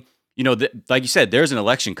finding... like you said, there's an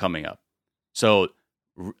election coming up. So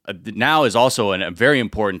now is also a very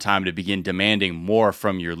important time to begin demanding more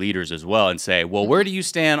from your leaders as well and say, well, where do you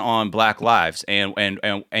stand on Black lives? And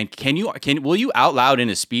will you out loud in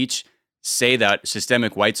a speech say that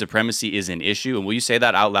systemic white supremacy is an issue? And will you say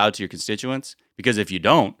that out loud to your constituents? Because if you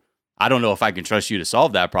don't, I don't know if I can trust you to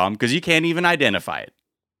solve that problem because you can't even identify it.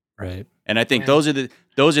 Right. And I think those are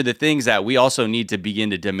the things that we also need to begin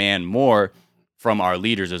to demand more from our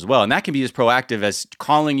leaders as well. And that can be as proactive as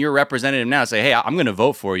calling your representative now and say, hey, I'm going to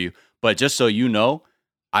vote for you. But just so you know,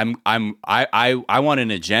 I want an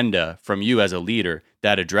agenda from you as a leader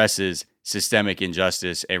that addresses systemic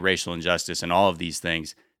injustice and racial injustice and all of these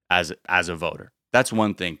things as a voter. That's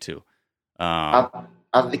one thing too. I'll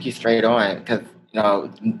think you straight on because,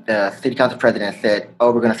 the city council president said,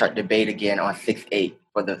 we're going to start debate again on 6/8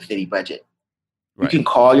 for the city budget. Right. You can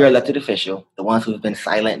call your elected official, the ones who've been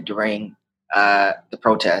silent during the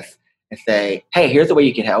protests, and say, hey, here's the way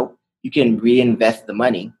you can help. You can reinvest the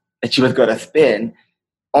money that you was going to spend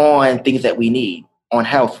on things that we need, on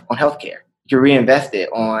healthcare, can reinvest it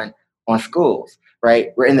on schools,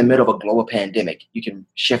 right? We're in the middle of a global pandemic. You can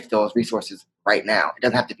shift those resources right now. It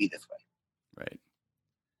doesn't have to be this way. Right.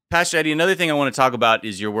 Pastor Eddie, another thing I want to talk about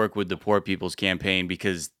is your work with the Poor People's Campaign,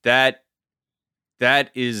 because that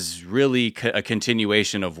is really a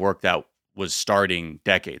continuation of work that was starting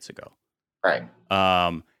decades ago. Right.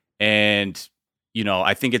 And, you know,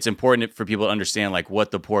 I think it's important for people to understand like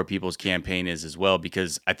what the Poor People's Campaign is as well,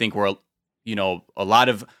 because I think we're, you know, a lot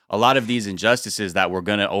of these injustices that we're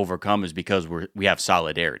going to overcome is because we have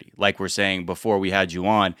solidarity. Like we're saying before we had you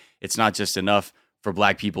on, it's not just enough for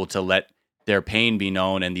Black people to let their pain be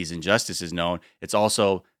known and these injustices known. It's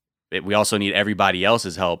also, we also need everybody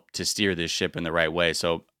else's help to steer this ship in the right way.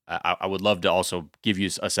 So I would love to also give you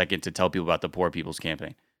a second to tell people about the Poor People's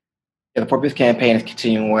Campaign. Yeah, the Poor People's Campaign is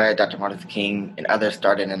continuing where Dr. Martin Luther King and others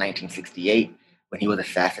started in 1968 when he was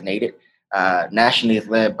assassinated. Nationally, it's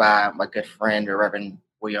led by my good friend, the Reverend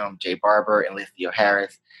William J. Barber and Liz Theo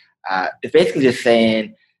Harris. It's basically just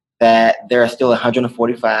saying that there are still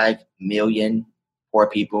 145 million poor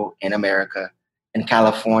people in America. In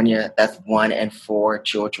California, that's 1 in 4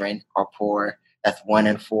 children are poor. That's 1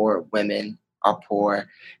 in 4 women are poor.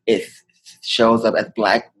 It shows up as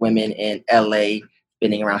Black women in LA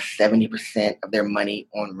spending around 70% of their money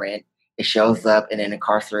on rent. It shows up in an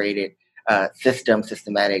incarcerated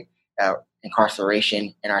systematic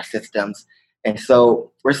incarceration in our systems. And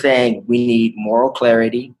so we're saying we need moral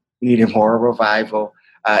clarity, we need a moral revival,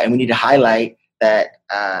 and we need to highlight that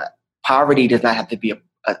poverty does not have to be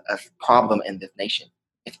a problem in this nation,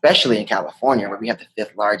 especially in California, where we have the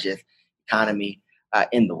 5th largest economy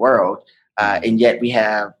in the world. And yet we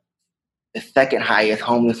have the 2nd highest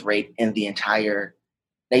homeless rate in the entire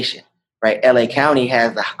nation, right? LA County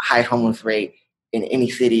has the highest homeless rate in any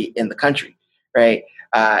city in the country, right?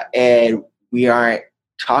 And we aren't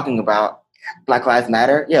talking about Black Lives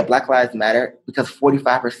Matter. Yeah, Black Lives Matter because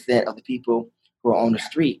 45% of the people who are on the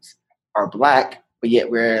streets are Black, but yet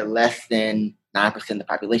we're less than 9% of the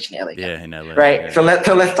population in LA County. Yeah, in LA. Right. Yeah. So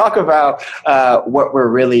let's talk about what we're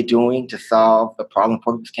really doing to solve the problem.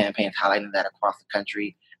 Poor People's Campaign is highlighting that across the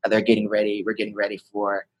country. They're getting ready. We're getting ready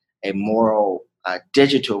for a moral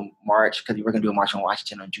digital march, because we're going to do a march in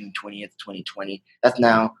Washington on June 20th, 2020. That's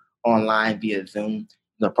now online via Zoom.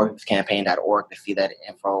 Go to poorpeoplescampaign.org to see that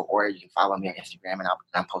info, or you can follow me on Instagram, and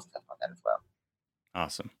I'm posting stuff on that as well.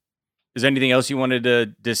 Awesome. Is there anything else you wanted to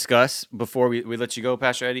discuss before we let you go,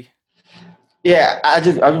 Pastor Eddie? Yeah, I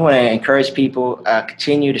just want to encourage people,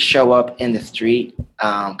 continue to show up in the street,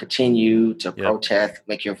 continue to protest,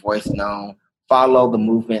 make your voice known, follow the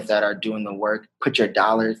movements that are doing the work, put your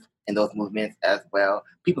dollars in those movements as well.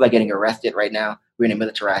 People are getting arrested right now. We're in a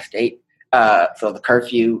militarized state. So the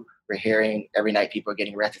curfew, we're hearing every night people are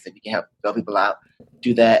getting arrested. So if you can help bail people out,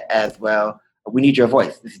 do that as well. We need your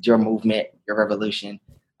voice. This is your movement, your revolution.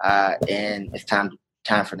 And it's time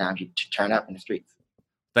for now to turn up in the streets.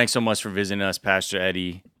 Thanks so much for visiting us, Pastor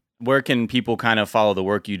Eddie. Where can people kind of follow the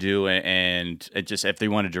work you do, and just if they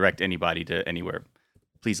want to direct anybody to anywhere,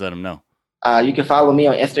 please let them know. You can follow me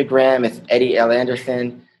on Instagram. It's Eddie L.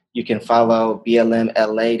 Anderson. You can follow BLM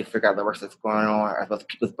LA to figure out the work that's going on, as well as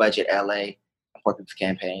People's Budget LA and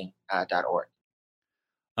poorpeoplescampaign.org.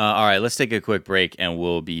 All right, let's take a quick break and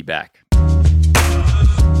we'll be back.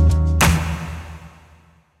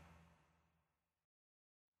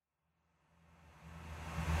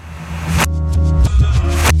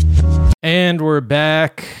 And we're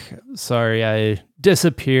back. Sorry, I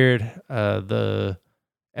disappeared. The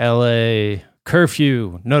LA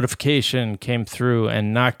curfew notification came through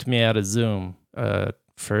and knocked me out of Zoom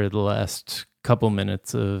for the last couple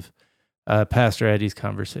minutes of Pastor Eddie's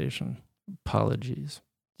conversation. Apologies.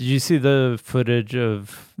 Did you see the footage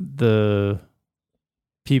of the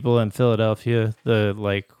people in Philadelphia, the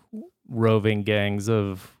like roving gangs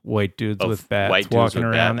of white dudes with bats walking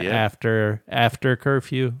around after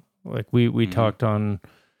curfew? Like we talked on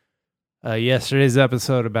yesterday's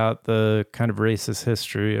episode about the kind of racist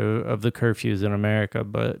history of the curfews in America,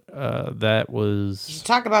 but that was... You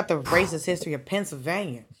talk about the racist history of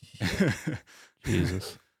Pennsylvania.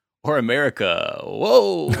 Jesus. Or America.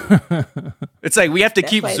 Whoa. It's like we have to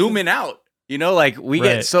keep zooming out. You know, like we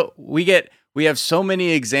have so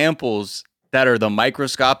many examples that are the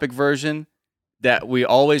microscopic version, that we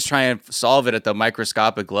always try and solve it at the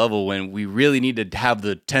microscopic level, when we really need to have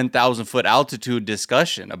the 10,000 foot altitude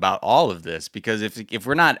discussion about all of this. Because if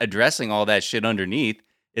we're not addressing all that shit underneath,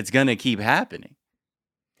 it's going to keep happening.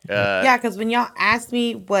 Yeah, because when y'all asked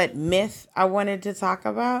me what myth I wanted to talk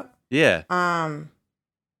about, the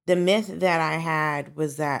myth that I had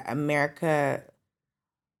was that America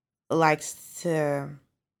likes to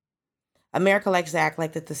America likes to act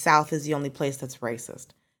like that the South is the only place that's racist.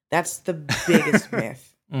 That's the biggest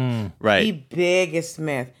myth. Right. The biggest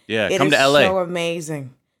myth. Yeah, it come is to LA. so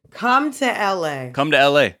amazing. Come to LA. Come to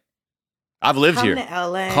LA. I've lived here. Come to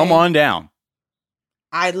LA. Come on down.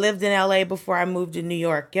 I lived in LA before I moved to New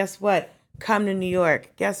York. Guess what? Come to New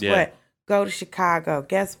York. Guess what? Go to Chicago.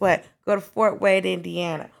 Guess what? Go to Fort Wayne,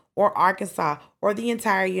 Indiana, or Arkansas, or the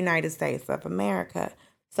entire United States of America.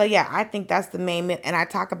 So yeah, I think that's the main myth, and I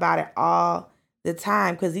talk about it all the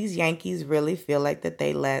time because these Yankees really feel like that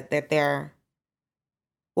they're.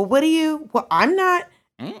 Well, what are you? Well, I'm not,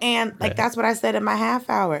 and like that's what I said in my half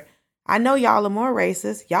hour. I know y'all are more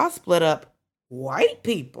racist. Y'all split up white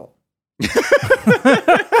people. Y'all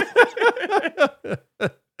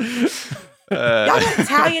got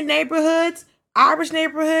Italian neighborhoods, Irish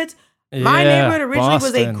neighborhoods. My neighborhood originally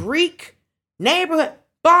was a Greek neighborhood,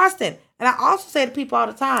 Boston. And I also say to people all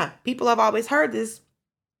the time, people have always heard this,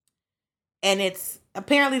 and it's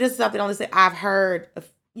apparently this is something only say I've heard,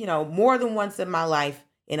 more than once in my life,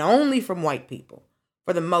 and only from white people.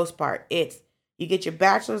 For the most part, it's you get your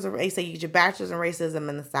bachelor's. They say you get your bachelor's in racism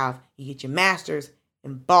in the South. You get your master's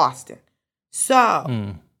in Boston.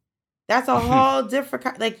 So that's a whole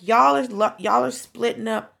different like y'all are splitting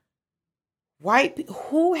up white people.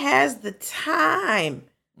 Who has the time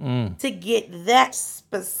to get that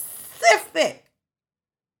specific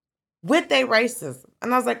with their racism?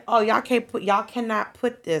 And I was like, oh, y'all cannot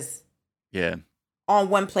put this on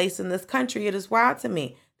one place in this country. It is wild to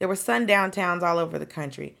me. There were sundown towns all over the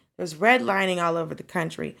country. There's redlining all over the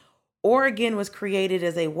country. Oregon was created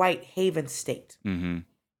as a white haven state. Mm-hmm.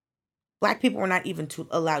 Black people were not even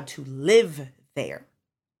allowed to live there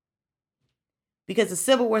because the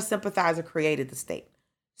Civil War sympathizer created the state.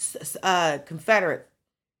 Confederate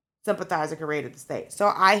sympathizer created the state.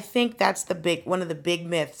 So I think that's one of the big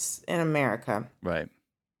myths in America. Right.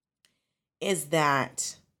 Is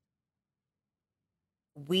that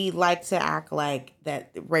we like to act like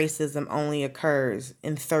that racism only occurs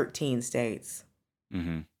in 13 states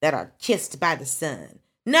that are kissed by the sun.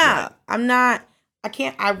 No, right. I'm not.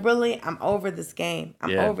 I'm over this game.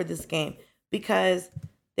 I'm over this game because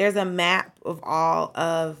there's a map of all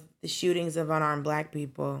of the shootings of unarmed Black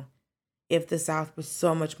people. If the South was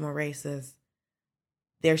so much more racist,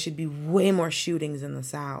 there should be way more shootings in the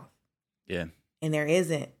South. Yeah. And there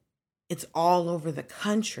isn't. It's all over the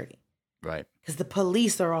country. Right. Because the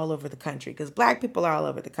police are all over the country. Because Black people are all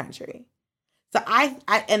over the country. So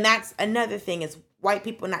and that's another thing is white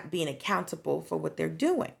people not being accountable for what they're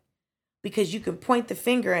doing. Because you can point the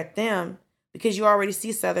finger at them because you already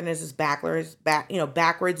see Southerners as backwards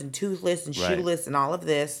and toothless and shoeless and all of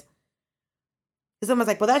this. And someone's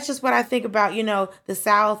like, well, that's just what I think about, the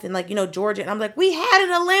South and Georgia. And I'm like, we had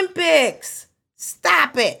an Olympics.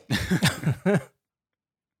 Stop it.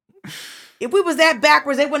 If we was that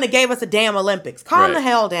backwards, they wouldn't have gave us a damn Olympics. Calm the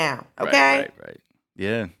hell down, okay? Right.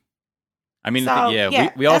 Yeah. I mean, so,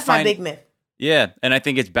 we all that's find... my big myth. Yeah, and I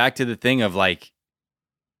think it's back to the thing of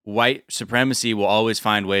white supremacy will always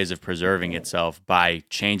find ways of preserving itself by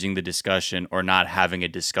changing the discussion or not having a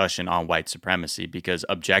discussion on white supremacy because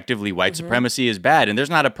objectively white supremacy is bad. And there's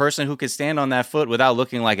not a person who could stand on that foot without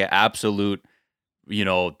looking like an absolute,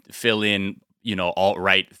 fill-in,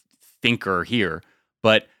 alt-right thinker here.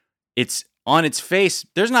 But it's on its face,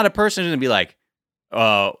 there's not a person who's going to be like,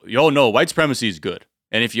 no, white supremacy is good.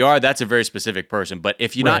 And if you are, that's a very specific person. But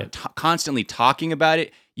if you're not constantly talking about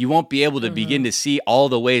it, you won't be able to begin to see all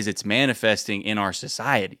the ways it's manifesting in our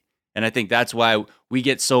society. And I think that's why we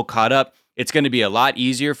get so caught up. It's going to be a lot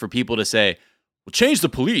easier for people to say, well, change the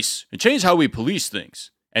police and change how we police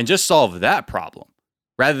things and just solve that problem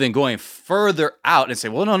rather than going further out and say,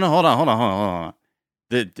 well, no, hold on.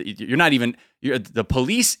 The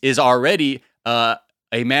police is already a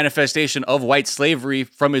manifestation of white slavery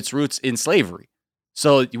from its roots in slavery.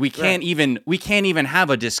 So we can't even have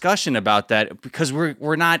a discussion about that because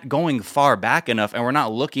we're not going far back enough and we're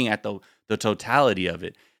not looking at the totality of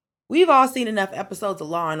it. We've all seen enough episodes of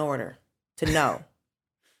Law and Order to know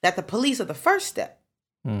that the police are the first step.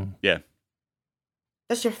 Yeah.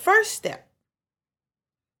 That's your first step.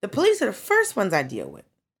 The police are the first ones I deal with.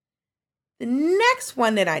 The next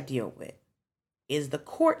one that I deal with is the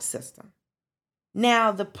court system.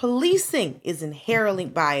 Now, the policing is inherently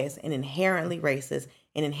biased and inherently racist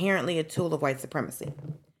and inherently a tool of white supremacy.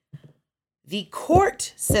 The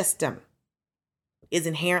court system is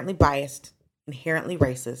inherently biased, inherently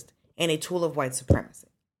racist, and a tool of white supremacy.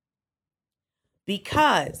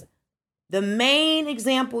 Because the main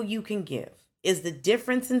example you can give is the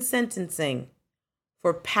difference in sentencing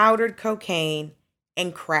for powdered cocaine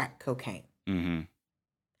and crack cocaine. Mm-hmm.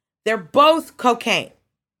 They're both cocaine.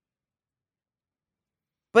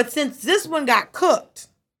 But since this one got cooked,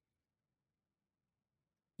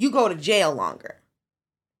 you go to jail longer.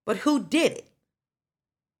 But who did it?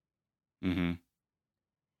 Mm-hmm.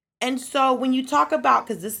 And so when you talk about,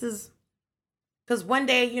 because one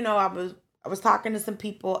day, I was talking to some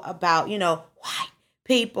people about, white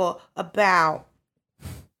people about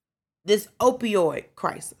this opioid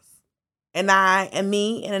crisis. And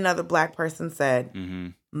me and another Black person said,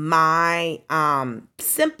 my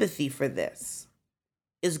sympathy for this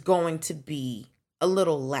is going to be a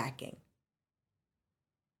little lacking.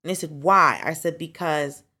 And they said, why? I said,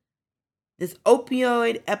 because this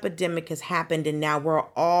opioid epidemic has happened and now we're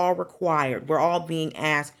all being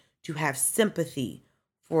asked to have sympathy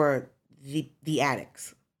for the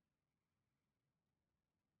addicts.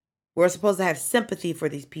 We're supposed to have sympathy for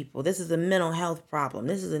these people. This is a mental health problem.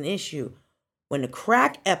 This is an issue. When the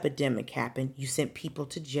crack epidemic happened, you sent people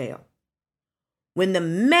to jail. When the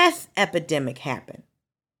meth epidemic happened,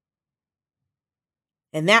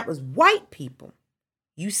 and that was white people,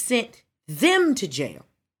 you sent them to jail.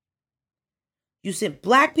 You sent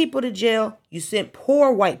Black people to jail. You sent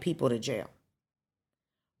poor white people to jail.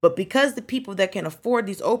 But because the people that can afford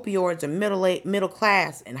these opioids are middle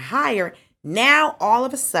class and higher, now all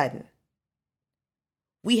of a sudden,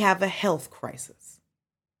 we have a health crisis.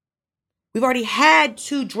 We've already had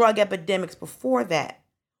 2 drug epidemics before that.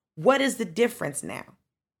 What is the difference now?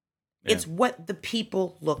 Yeah. It's what the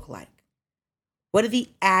people look like. What do the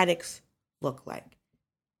addicts look like?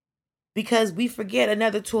 Because we forget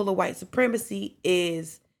another tool of white supremacy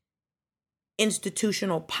is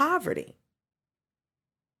institutional poverty.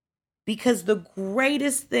 Because the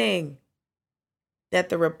greatest thing that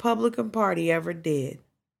the Republican Party ever did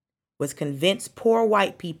was convince poor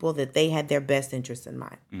white people that they had their best interests in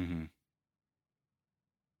mind. Mm-hmm.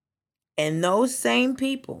 And those same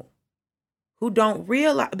people who don't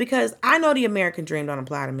realize, because I know the American dream don't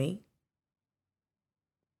apply to me.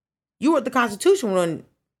 You wrote the Constitution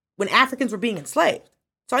when Africans were being enslaved.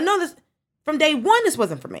 So I know this from day one, this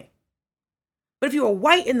wasn't for me. But if you were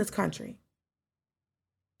white in this country,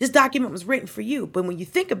 this document was written for you. But when you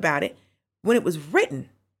think about it, when it was written,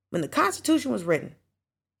 when the Constitution was written,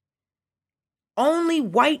 only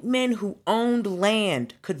white men who owned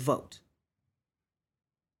land could vote.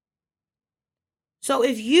 So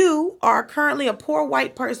if you are currently a poor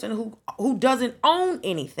white person who doesn't own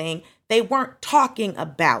anything, they weren't talking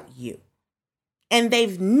about you. And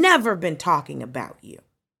they've never been talking about you.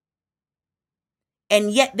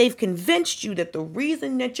 And yet they've convinced you that the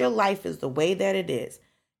reason that your life is the way that it is,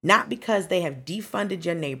 not because they have defunded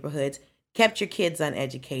your neighborhoods, kept your kids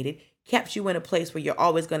uneducated, kept you in a place where you're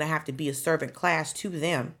always going to have to be a servant class to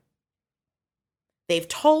them. They've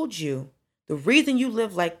told you the reason you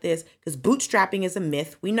live like this, because bootstrapping is a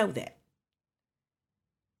myth, we know that.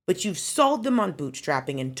 But you've sold them on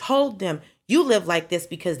bootstrapping and told them you live like this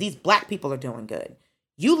because these Black people are doing good.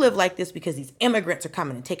 You live like this because these immigrants are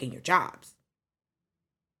coming and taking your jobs.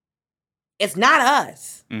 It's not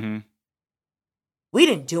us. Mm-hmm. We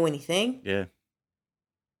didn't do anything. Yeah.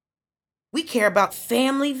 We care about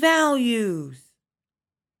family values.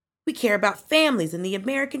 We care about families and the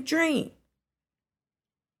American dream.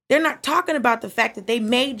 They're not talking about the fact that they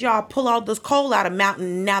made y'all pull all this coal out of mountain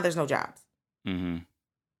and now there's no jobs. Mm-hmm.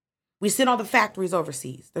 We send all the factories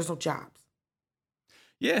overseas. There's no jobs.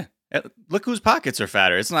 Yeah. Look whose pockets are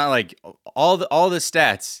fatter. It's not like all the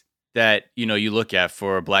stats that, you look at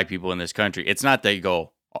for Black people in this country. It's not that you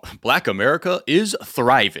go, Black America is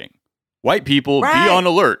thriving. White people, right, be on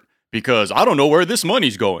alert because I don't know where this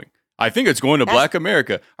money's going. I think it's going to Black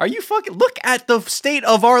America. Are you fucking look at the state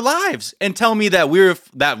of our lives and tell me that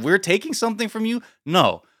we're taking something from you?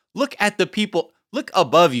 No. Look at the people. Look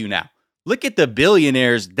above you now. Look at the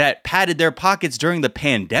billionaires that padded their pockets during the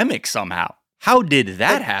pandemic somehow. How did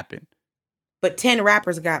that happen? But 10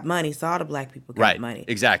 rappers got money, so all the Black people got money.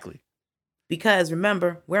 Exactly. Because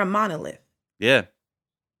remember, we're a monolith. Yeah.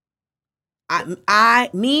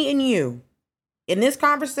 Me and you, in this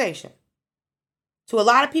conversation, to a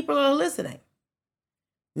lot of people who are listening,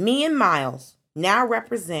 me and Miles now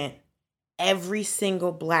represent every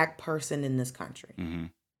single Black person in this country. Mm-hmm.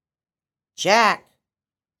 Jack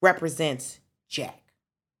represents Jack.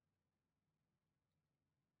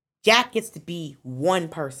 Jack gets to be one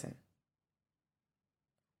person.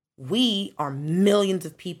 We are millions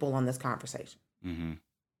of people on this conversation. Mm-hmm.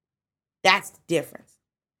 That's the difference.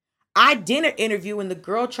 I did an interview and the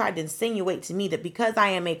girl tried to insinuate to me that because I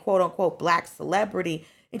am a quote unquote Black celebrity,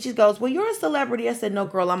 and she goes, well, you're a celebrity. I said, no,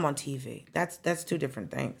 girl, I'm on TV. That's two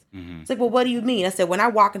different things. Mm-hmm. It's like, well, what do you mean? I said, when I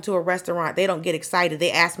walk into a restaurant, they don't get excited.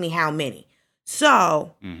 They ask me how many.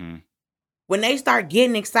 So when they start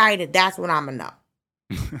getting excited, that's when I'm going to know.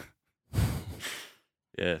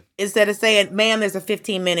 Yeah. Instead of saying, ma'am, there's a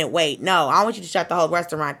 15-minute wait. No, I want you to shut the whole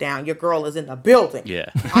restaurant down. Your girl is in the building.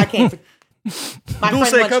 Yeah. I can't. My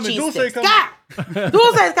friend wants cheese sticks. Stop!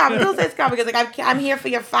 Dulce's coming. Because like, I'm here for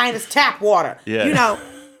your finest tap water. Yeah. You know?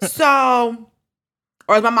 So,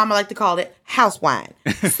 or as my mama like to call it, house wine.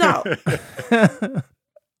 So,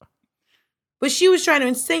 but she was trying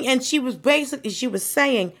to sing, and she was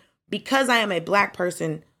saying, because I am a black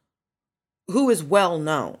person who is well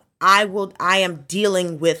known, I am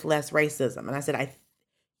dealing with less racism. And I said,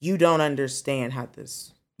 you don't understand how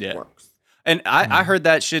this works. And I heard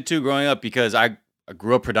that shit too growing up, because I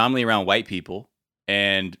grew up predominantly around white people,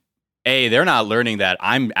 and they're not learning that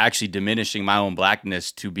I'm actually diminishing my own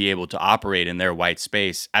blackness to be able to operate in their white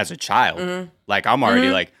space as a child. Mm-hmm. Like I'm already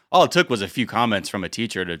like, all it took was a few comments from a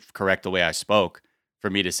teacher to correct the way I spoke for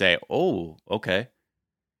me to say, oh, okay.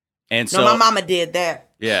 And so my mama did that.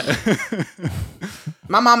 Yeah.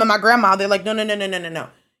 My mom and my grandma, they're like, no.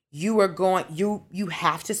 You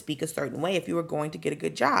have to speak a certain way if you are going to get a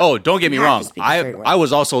good job. Oh, don't get me wrong. I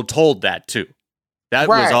was also told that too. That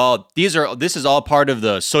was all. This is all part of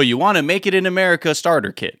the "so you want to make it in America"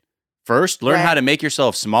 starter kit. First, learn how to make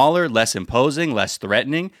yourself smaller, less imposing, less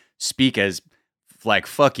threatening. Speak as like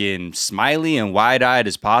fucking smiley and wide-eyed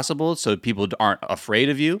as possible, so people aren't afraid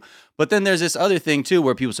of you. But then there's this other thing too,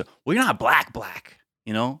 where people say, "Well, you're not black,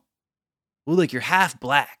 you know? Well, like you're half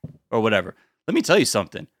black or whatever." Let me tell you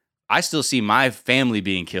something. I still see my family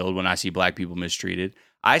being killed when I see black people mistreated.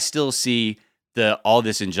 I still see all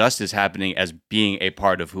this injustice happening as being a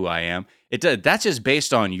part of who I am. That's just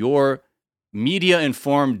based on your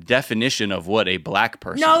media-informed definition of what a black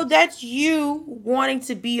person No, is. that's you wanting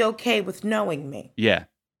to be okay with knowing me. Yeah,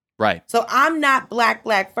 right. So I'm not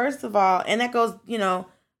black, first of all. And that goes,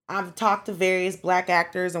 I've talked to various black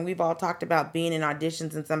actors, and we've all talked about being in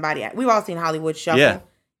auditions and we've all seen Hollywood Shuffle. Yeah.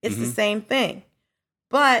 It's the same thing.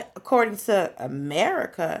 But according to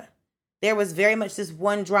America, there was very much this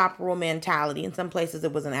one-drop rule mentality. In some places,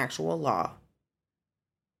 it was an actual law.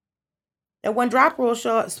 That one-drop rule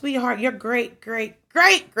showed, sweetheart, your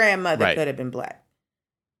great-great-great-grandmother could have been black.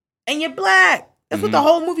 And you're black. That's what the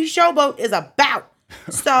whole movie Showboat is about.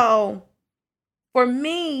 So, for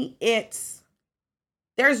me,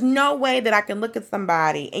 there's no way that I can look at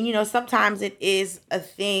somebody. And, sometimes it is a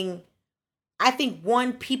thing. I think,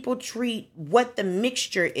 people treat what the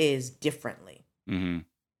mixture is differently. Mm-hmm.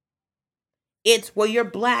 It's, well, you're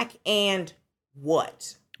black and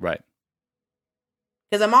what? Right.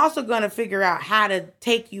 Because I'm also going to figure out how to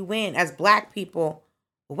take you in as black people.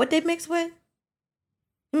 What they mix with?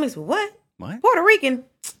 You mix with what? What? Puerto Rican.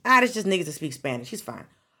 That's just niggas that speak Spanish. He's fine.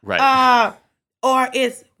 Right. Or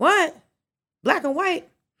it's, what? Black and white?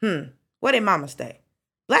 Where they mama stay?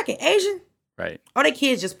 Black and Asian? Right. Or they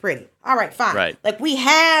kids just pretty? All right, fine. Right. Like, we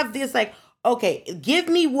have this, like, okay, give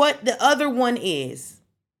me what the other one is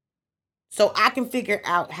so I can figure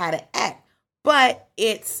out how to act. But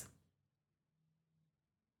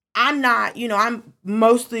I'm not, I'm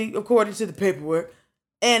mostly according to the paperwork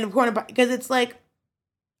and because it's like,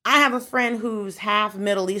 I have a friend who's half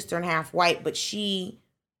Middle Eastern, half white, but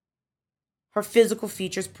her physical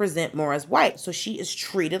features present more as white. So she is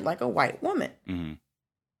treated like a white woman. Mm-hmm.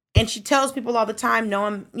 And she tells people all the time, no,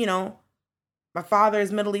 I'm, my father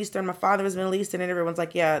is Middle Eastern, and everyone's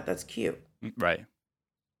like, yeah, that's cute. Right.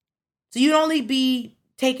 So you'd only be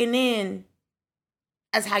taken in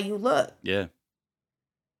as how you look. Yeah.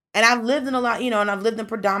 And I've lived in a lot, and I've lived in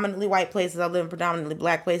predominantly white places. I've lived in predominantly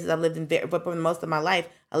black places. I've lived but for most of my life,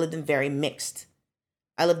 I lived in very mixed.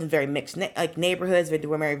 Neighborhoods,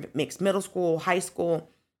 very mixed middle school, high school,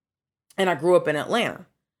 and I grew up in Atlanta.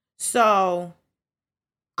 So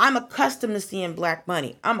I'm accustomed to seeing black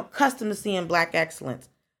money. I'm accustomed to seeing black excellence.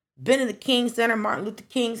 Been in the King Center, Martin Luther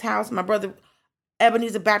King's house, my brother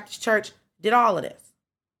Ebenezer Baptist Church, did all of this.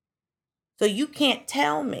 So you can't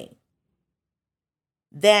tell me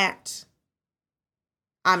that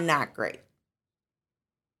I'm not great.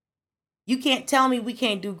 You can't tell me we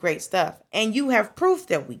can't do great stuff. And you have proof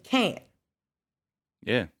that we can.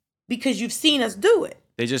 Yeah. Because you've seen us do it.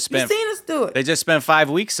 You've seen us do it. They just spent 5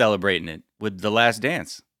 weeks celebrating it with The Last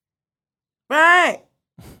Dance. Right.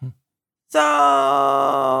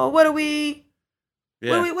 So what are we?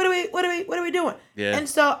 Yeah. What are we doing? Yeah. And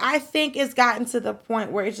so I think it's gotten to the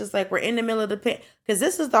point where it's just like we're in the middle of the pit. Because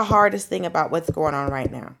this is the hardest thing about what's going on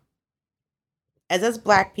right now. As us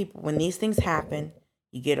black people, when these things happen,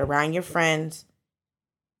 you get around your friends,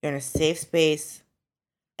 you're in a safe space.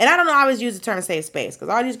 And I don't know, I always use the term safe space because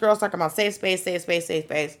all these girls talking about safe space.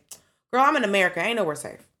 Girl, I'm in America. I ain't nowhere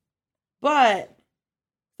safe. But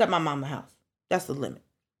except my mama's house. That's the limit.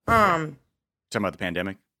 Talking about the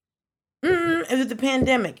pandemic? It's the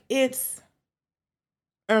pandemic.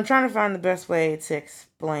 I'm trying to find the best way to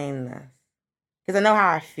explain this. Because I know how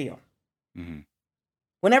I feel. Mm-hmm.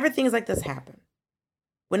 Whenever things like this happen,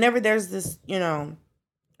 whenever there's this, now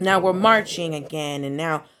we're marching again, and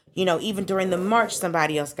now, even during the march,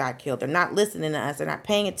 somebody else got killed. They're not listening to us. They're not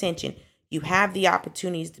paying attention. You have the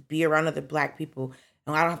opportunities to be around other Black people,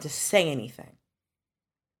 and I don't have to say anything.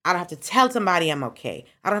 I don't have to tell somebody I'm okay.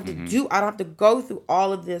 I don't have I don't have to go through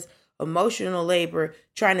all of this emotional labor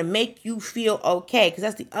trying to make you feel okay, because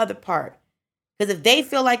that's the other part. Because if they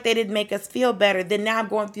feel like they didn't make us feel better, then now I'm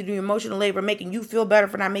going through the emotional labor making you feel better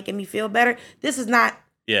for not making me feel better. This is not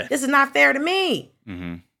fair to me.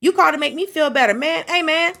 Mm-hmm. You called to make me feel better, man. Hey,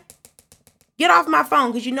 man, get off my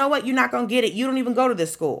phone, because you know what? You're not going to get it. You don't even go to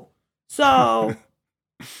this school. So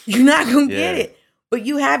you're not going to get it. But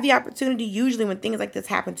you have the opportunity usually when things like this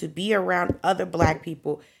happen to be around other Black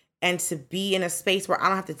people and to be in a space where I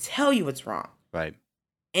don't have to tell you what's wrong. Right.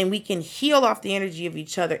 And we can heal off the energy of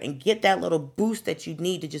each other and get that little boost that you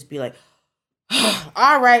need to just be like,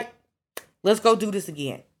 all right, let's go do this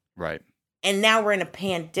again. Right. And now we're in a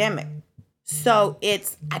pandemic. So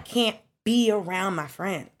I can't be around my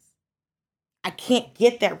friends. I can't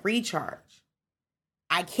get that recharge.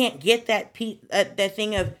 I can't get that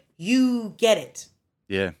thing of you get it.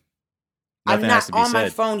 Yeah. I'm not on my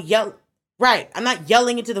phone Right. I'm not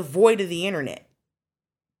yelling into the void of the internet.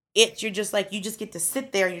 You're just like, you just get to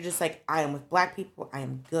sit there and you're just like, I am with Black people. I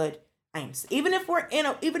am good. Even if we're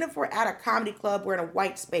at a comedy club, we're in a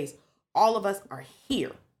white space, all of us are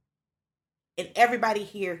here. And everybody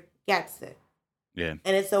here gets it. Yeah.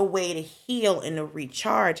 And it's a way to heal and to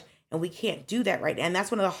recharge. And we can't do that right now. And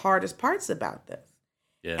that's one of the hardest parts about this.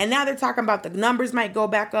 Yeah. And now they're talking about the numbers might go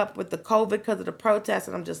back up with the COVID because of the protests.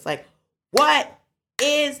 And I'm just like,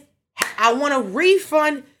 I want a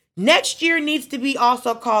refund. Next year needs to be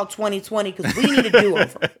also called 2020 because we need a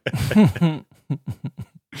do-over.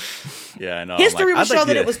 Yeah, I know. History will show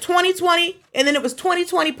that it was 2020 and then it was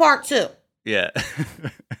 2020 part 2. Yeah.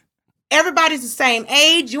 Everybody's the same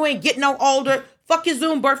age. You ain't getting no older. Fuck your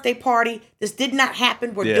Zoom birthday party. This did not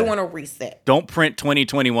happen. We're doing a reset. Don't print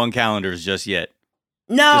 2021 calendars just yet.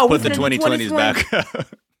 No. Just put the 2020s back.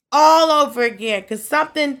 All over again, because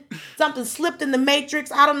something slipped in the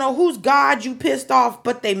matrix. I don't know whose God you pissed off,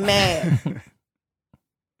 but they mad.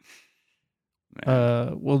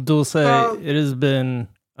 Well, Dulce, it has been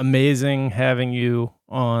amazing having you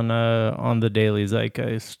on the Daily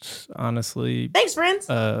Zeitgeist. Honestly, thanks, friends.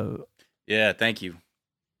 Yeah, thank you.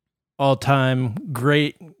 All time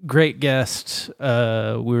great guest. We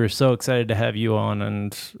were so excited to have you on,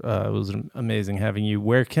 and it was amazing having you.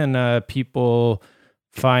 Where can people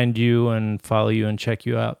find you and follow you and check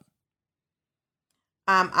you out?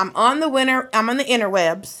 I'm on the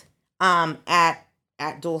interwebs at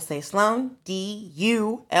Dulce Sloan,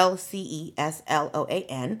 DULCESLOAN.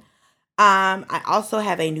 I also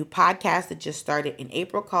have a new podcast that just started in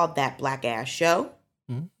April called That Black Ass Show.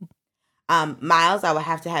 Mm-hmm. Miles, I would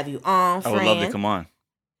have to have you on, friend. I would love to come on.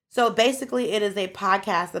 So basically it is a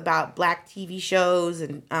podcast about Black TV shows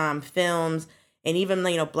and films and even,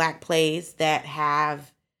 Black plays that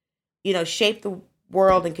have, shaped the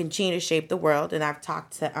world and continue to shape the world. And I've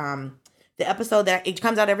talked to the episode that it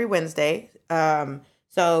comes out every Wednesday.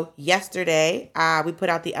 So yesterday we put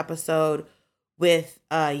out the episode with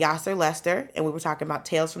Yasser Lester, and we were talking about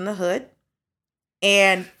Tales from the Hood.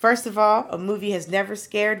 And first of all, a movie has never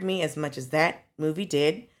scared me as much as that movie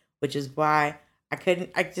did, which is why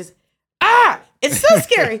it's so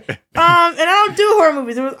scary. And I don't do horror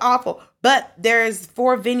movies. It was awful. But there's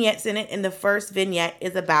 4 vignettes in it, and the first vignette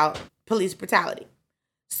is about police brutality.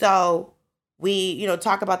 So we,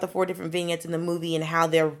 talk about the 4 different vignettes in the movie and how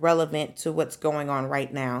they're relevant to what's going on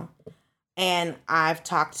right now. And I've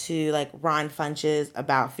talked to Ron Funches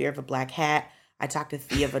about Fear of a Black Hat. I talked to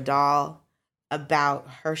Thea Vidal about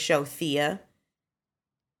her show Thea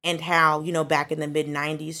and how, back in the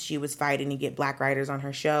mid-90s, she was fighting to get Black writers on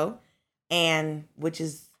her show. And which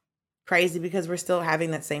is crazy because we're still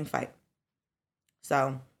having that same fight.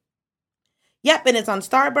 So, yep, and it's on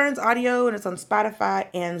Starburns Audio, and it's on Spotify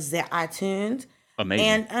and the iTunes.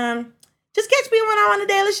 Amazing. And just catch me when I'm on the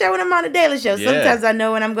Daily Show. When I'm on the Daily Show, sometimes I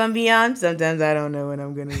know when I'm going to be on. Sometimes I don't know when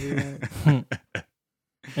I'm going to be on.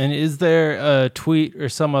 And is there a tweet or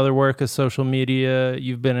some other work of social media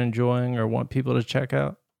you've been enjoying or want people to check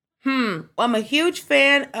out? Well, I'm a huge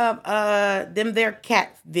fan of their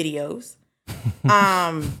cat videos.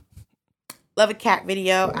 Love a cat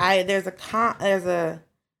video. There's a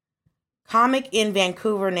comic in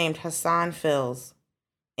Vancouver named Hassan Fills,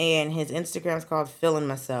 and his Instagram's called Feeling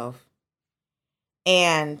Myself.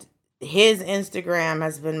 And his Instagram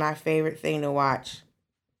has been my favorite thing to watch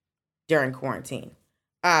during quarantine.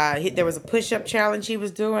 There was a push-up challenge he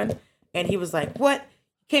was doing, and he was like, "What?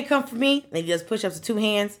 You can't come for me?" And he does push-ups with 2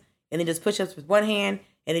 hands, and then he does push-ups with 1 hand,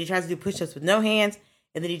 and then he tries to do push-ups with no hands,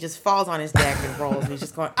 and then he just falls on his neck and rolls, and he's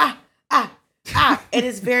just going, ah. And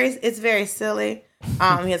it's very silly.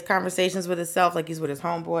 He has conversations with himself like he's with his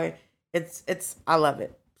homeboy. I love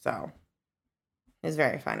it. So it's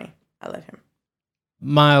very funny. I love him.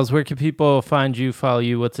 Miles, where can people find you, follow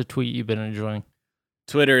you? What's a tweet you've been enjoying?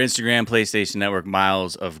 Twitter, Instagram, PlayStation Network,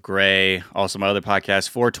 Miles of Gray. Also, my other podcast,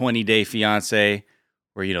 420 Day Fiance,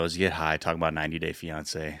 where, as you get high, talk about 90 Day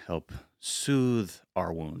Fiance, help soothe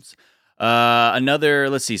our wounds.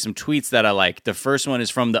 Let's see, some tweets that I like. The first one is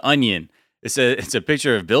from The Onion. It's a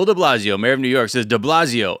picture of Bill de Blasio, mayor of New York. It says, "De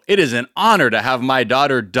Blasio, it is an honor to have my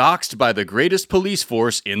daughter doxxed by the greatest police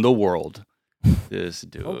force in the world." This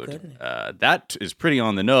dude, that is pretty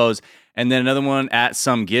on the nose. And then another one at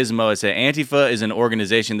Some Gizmo. It said, "Antifa is an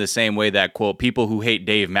organization the same way that, quote, people who hate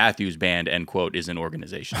Dave Matthews Band, end quote, is an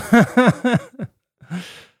organization."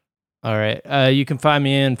 All right. You can find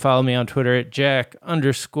me and follow me on Twitter at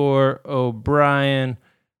Jack_O'Brien.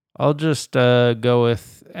 I'll just go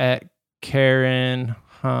with at Karen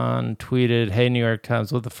Han tweeted, "Hey, New York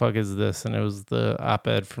Times, what the fuck is this?" And it was the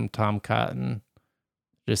op-ed from Tom Cotton.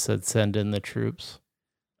 Just said, "Send in the troops."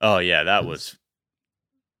 Oh, yeah, that was...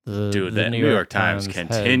 the New York Times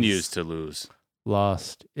continues to lose.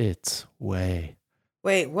 Lost its way.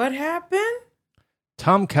 Wait, what happened?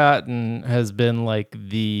 Tom Cotton has been like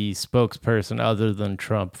the spokesperson other than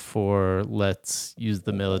Trump for let's use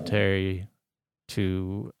the military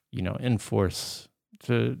to, enforce,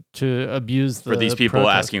 to abuse the for these people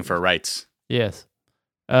protesters. Asking for rights. Yes.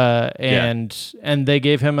 And they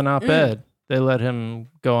gave him an op-ed. They let him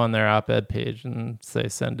go on their op-ed page and say,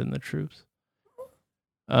 "Send in the troops."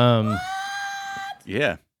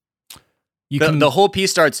 Yeah. The whole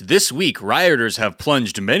piece starts, "This week, rioters have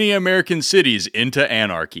plunged many American cities into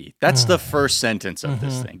anarchy." That's the first sentence of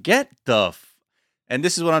this thing. And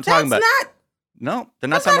this is what I'm talking about. No, they're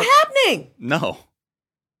not talking about. That's not happening. No.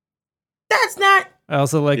 That's not. I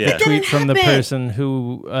also like the tweet from the person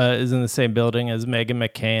who is in the same building as Meghan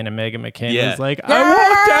McCain, and Meghan McCain was like, "I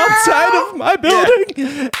walked outside of my building,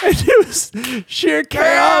 and it was sheer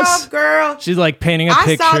chaos." Girl. She's like painting a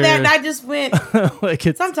picture. I saw that, and I just went,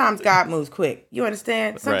 sometimes God moves quick. You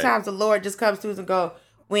understand? Sometimes the Lord just comes through and go,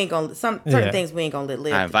 "We ain't gonna, certain things we ain't gonna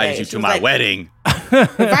live." I invited you to my wedding.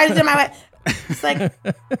 Invited to my wedding. It's like,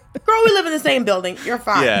 girl, we live in the same building. You're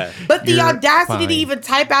fine. Yeah, but the audacity to even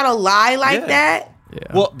type out a lie like that.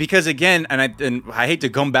 Yeah. Well, because again, and I hate to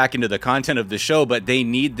come back into the content of the show, but they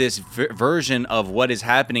need this version of what is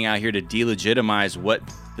happening out here to delegitimize what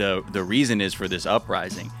the reason is for this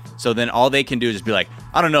uprising. So then all they can do is just be like,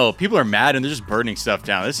 I don't know, people are mad and they're just burning stuff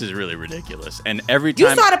down. This is really ridiculous. And every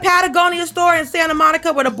time... You saw the Patagonia store in Santa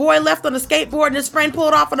Monica where the boy left on a skateboard and his friend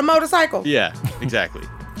pulled off on a motorcycle? Yeah, exactly.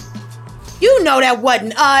 You know that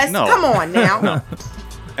wasn't us. No. Come on now. No.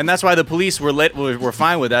 And that's why the police were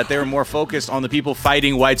fine with that. They were more focused on the people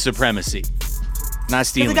fighting white supremacy, not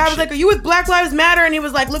stealing. The guy was like, "Are you with Black Lives Matter?" And he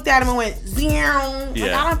was like, looked at him and went, "Zoom." Like, I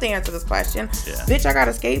don't have to answer this question. Yeah. Bitch, I got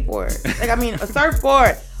a skateboard. A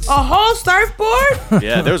surfboard. A whole surfboard?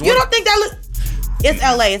 Yeah, there was one. You don't think that look... It's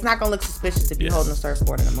LA. It's not going to look suspicious if you're holding a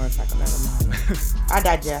surfboard and a motorcycle. Never mind. I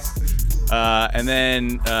digest. And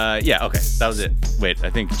then, okay, that was it. Wait, I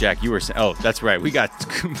think, Jack, you were saying... Oh, that's right. We got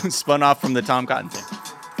spun off from the Tom Cotton thing.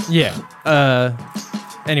 Yeah.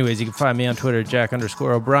 Anyways, you can find me on Twitter,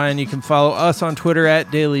 Jack_O'Brien. You can follow us on Twitter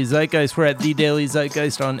at Daily Zeitgeist. We're at The Daily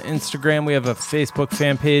Zeitgeist on Instagram. We have a Facebook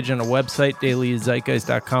fan page and a website,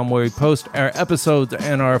 dailyzeitgeist.com, where we post our episodes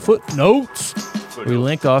and our footnotes. We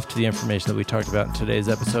link off to the information that we talked about in today's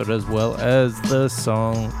episode, as well as the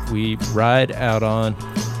song we ride out on.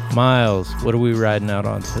 Miles, what are we riding out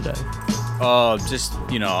on today? Oh, just,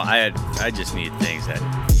 I just need things that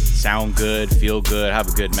sound good, feel good, have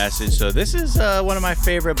a good message. So this is one of my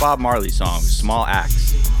favorite Bob Marley songs, Small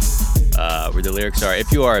Axe, where the lyrics are,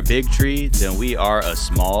 "If you are a big tree, then we are a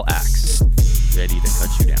small axe, ready to cut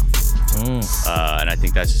you down." And I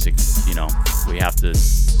think that's just, we have to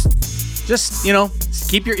just,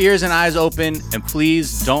 keep your ears and eyes open, and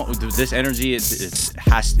please don't, this energy is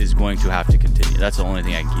going to have to continue. That's the only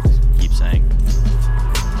thing I can keep saying.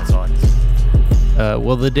 That's all I can say.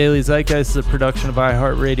 Well, The Daily Zeitgeist is a production of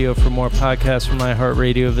iHeartRadio. For more podcasts from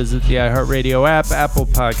iHeartRadio, visit the iHeartRadio app, Apple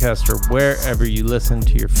Podcast, or wherever you listen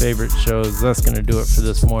to your favorite shows. That's going to do it for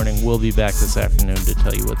this morning. We'll be back this afternoon to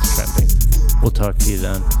tell you what's trending. We'll talk to you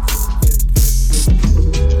then.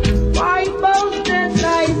 Why boast as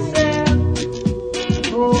I said,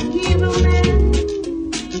 oh,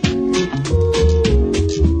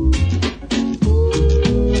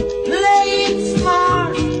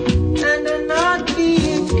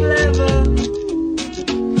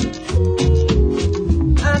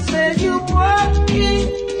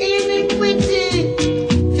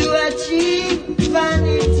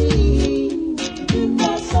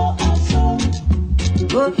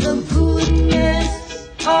 of the goodness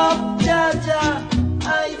of Jaja.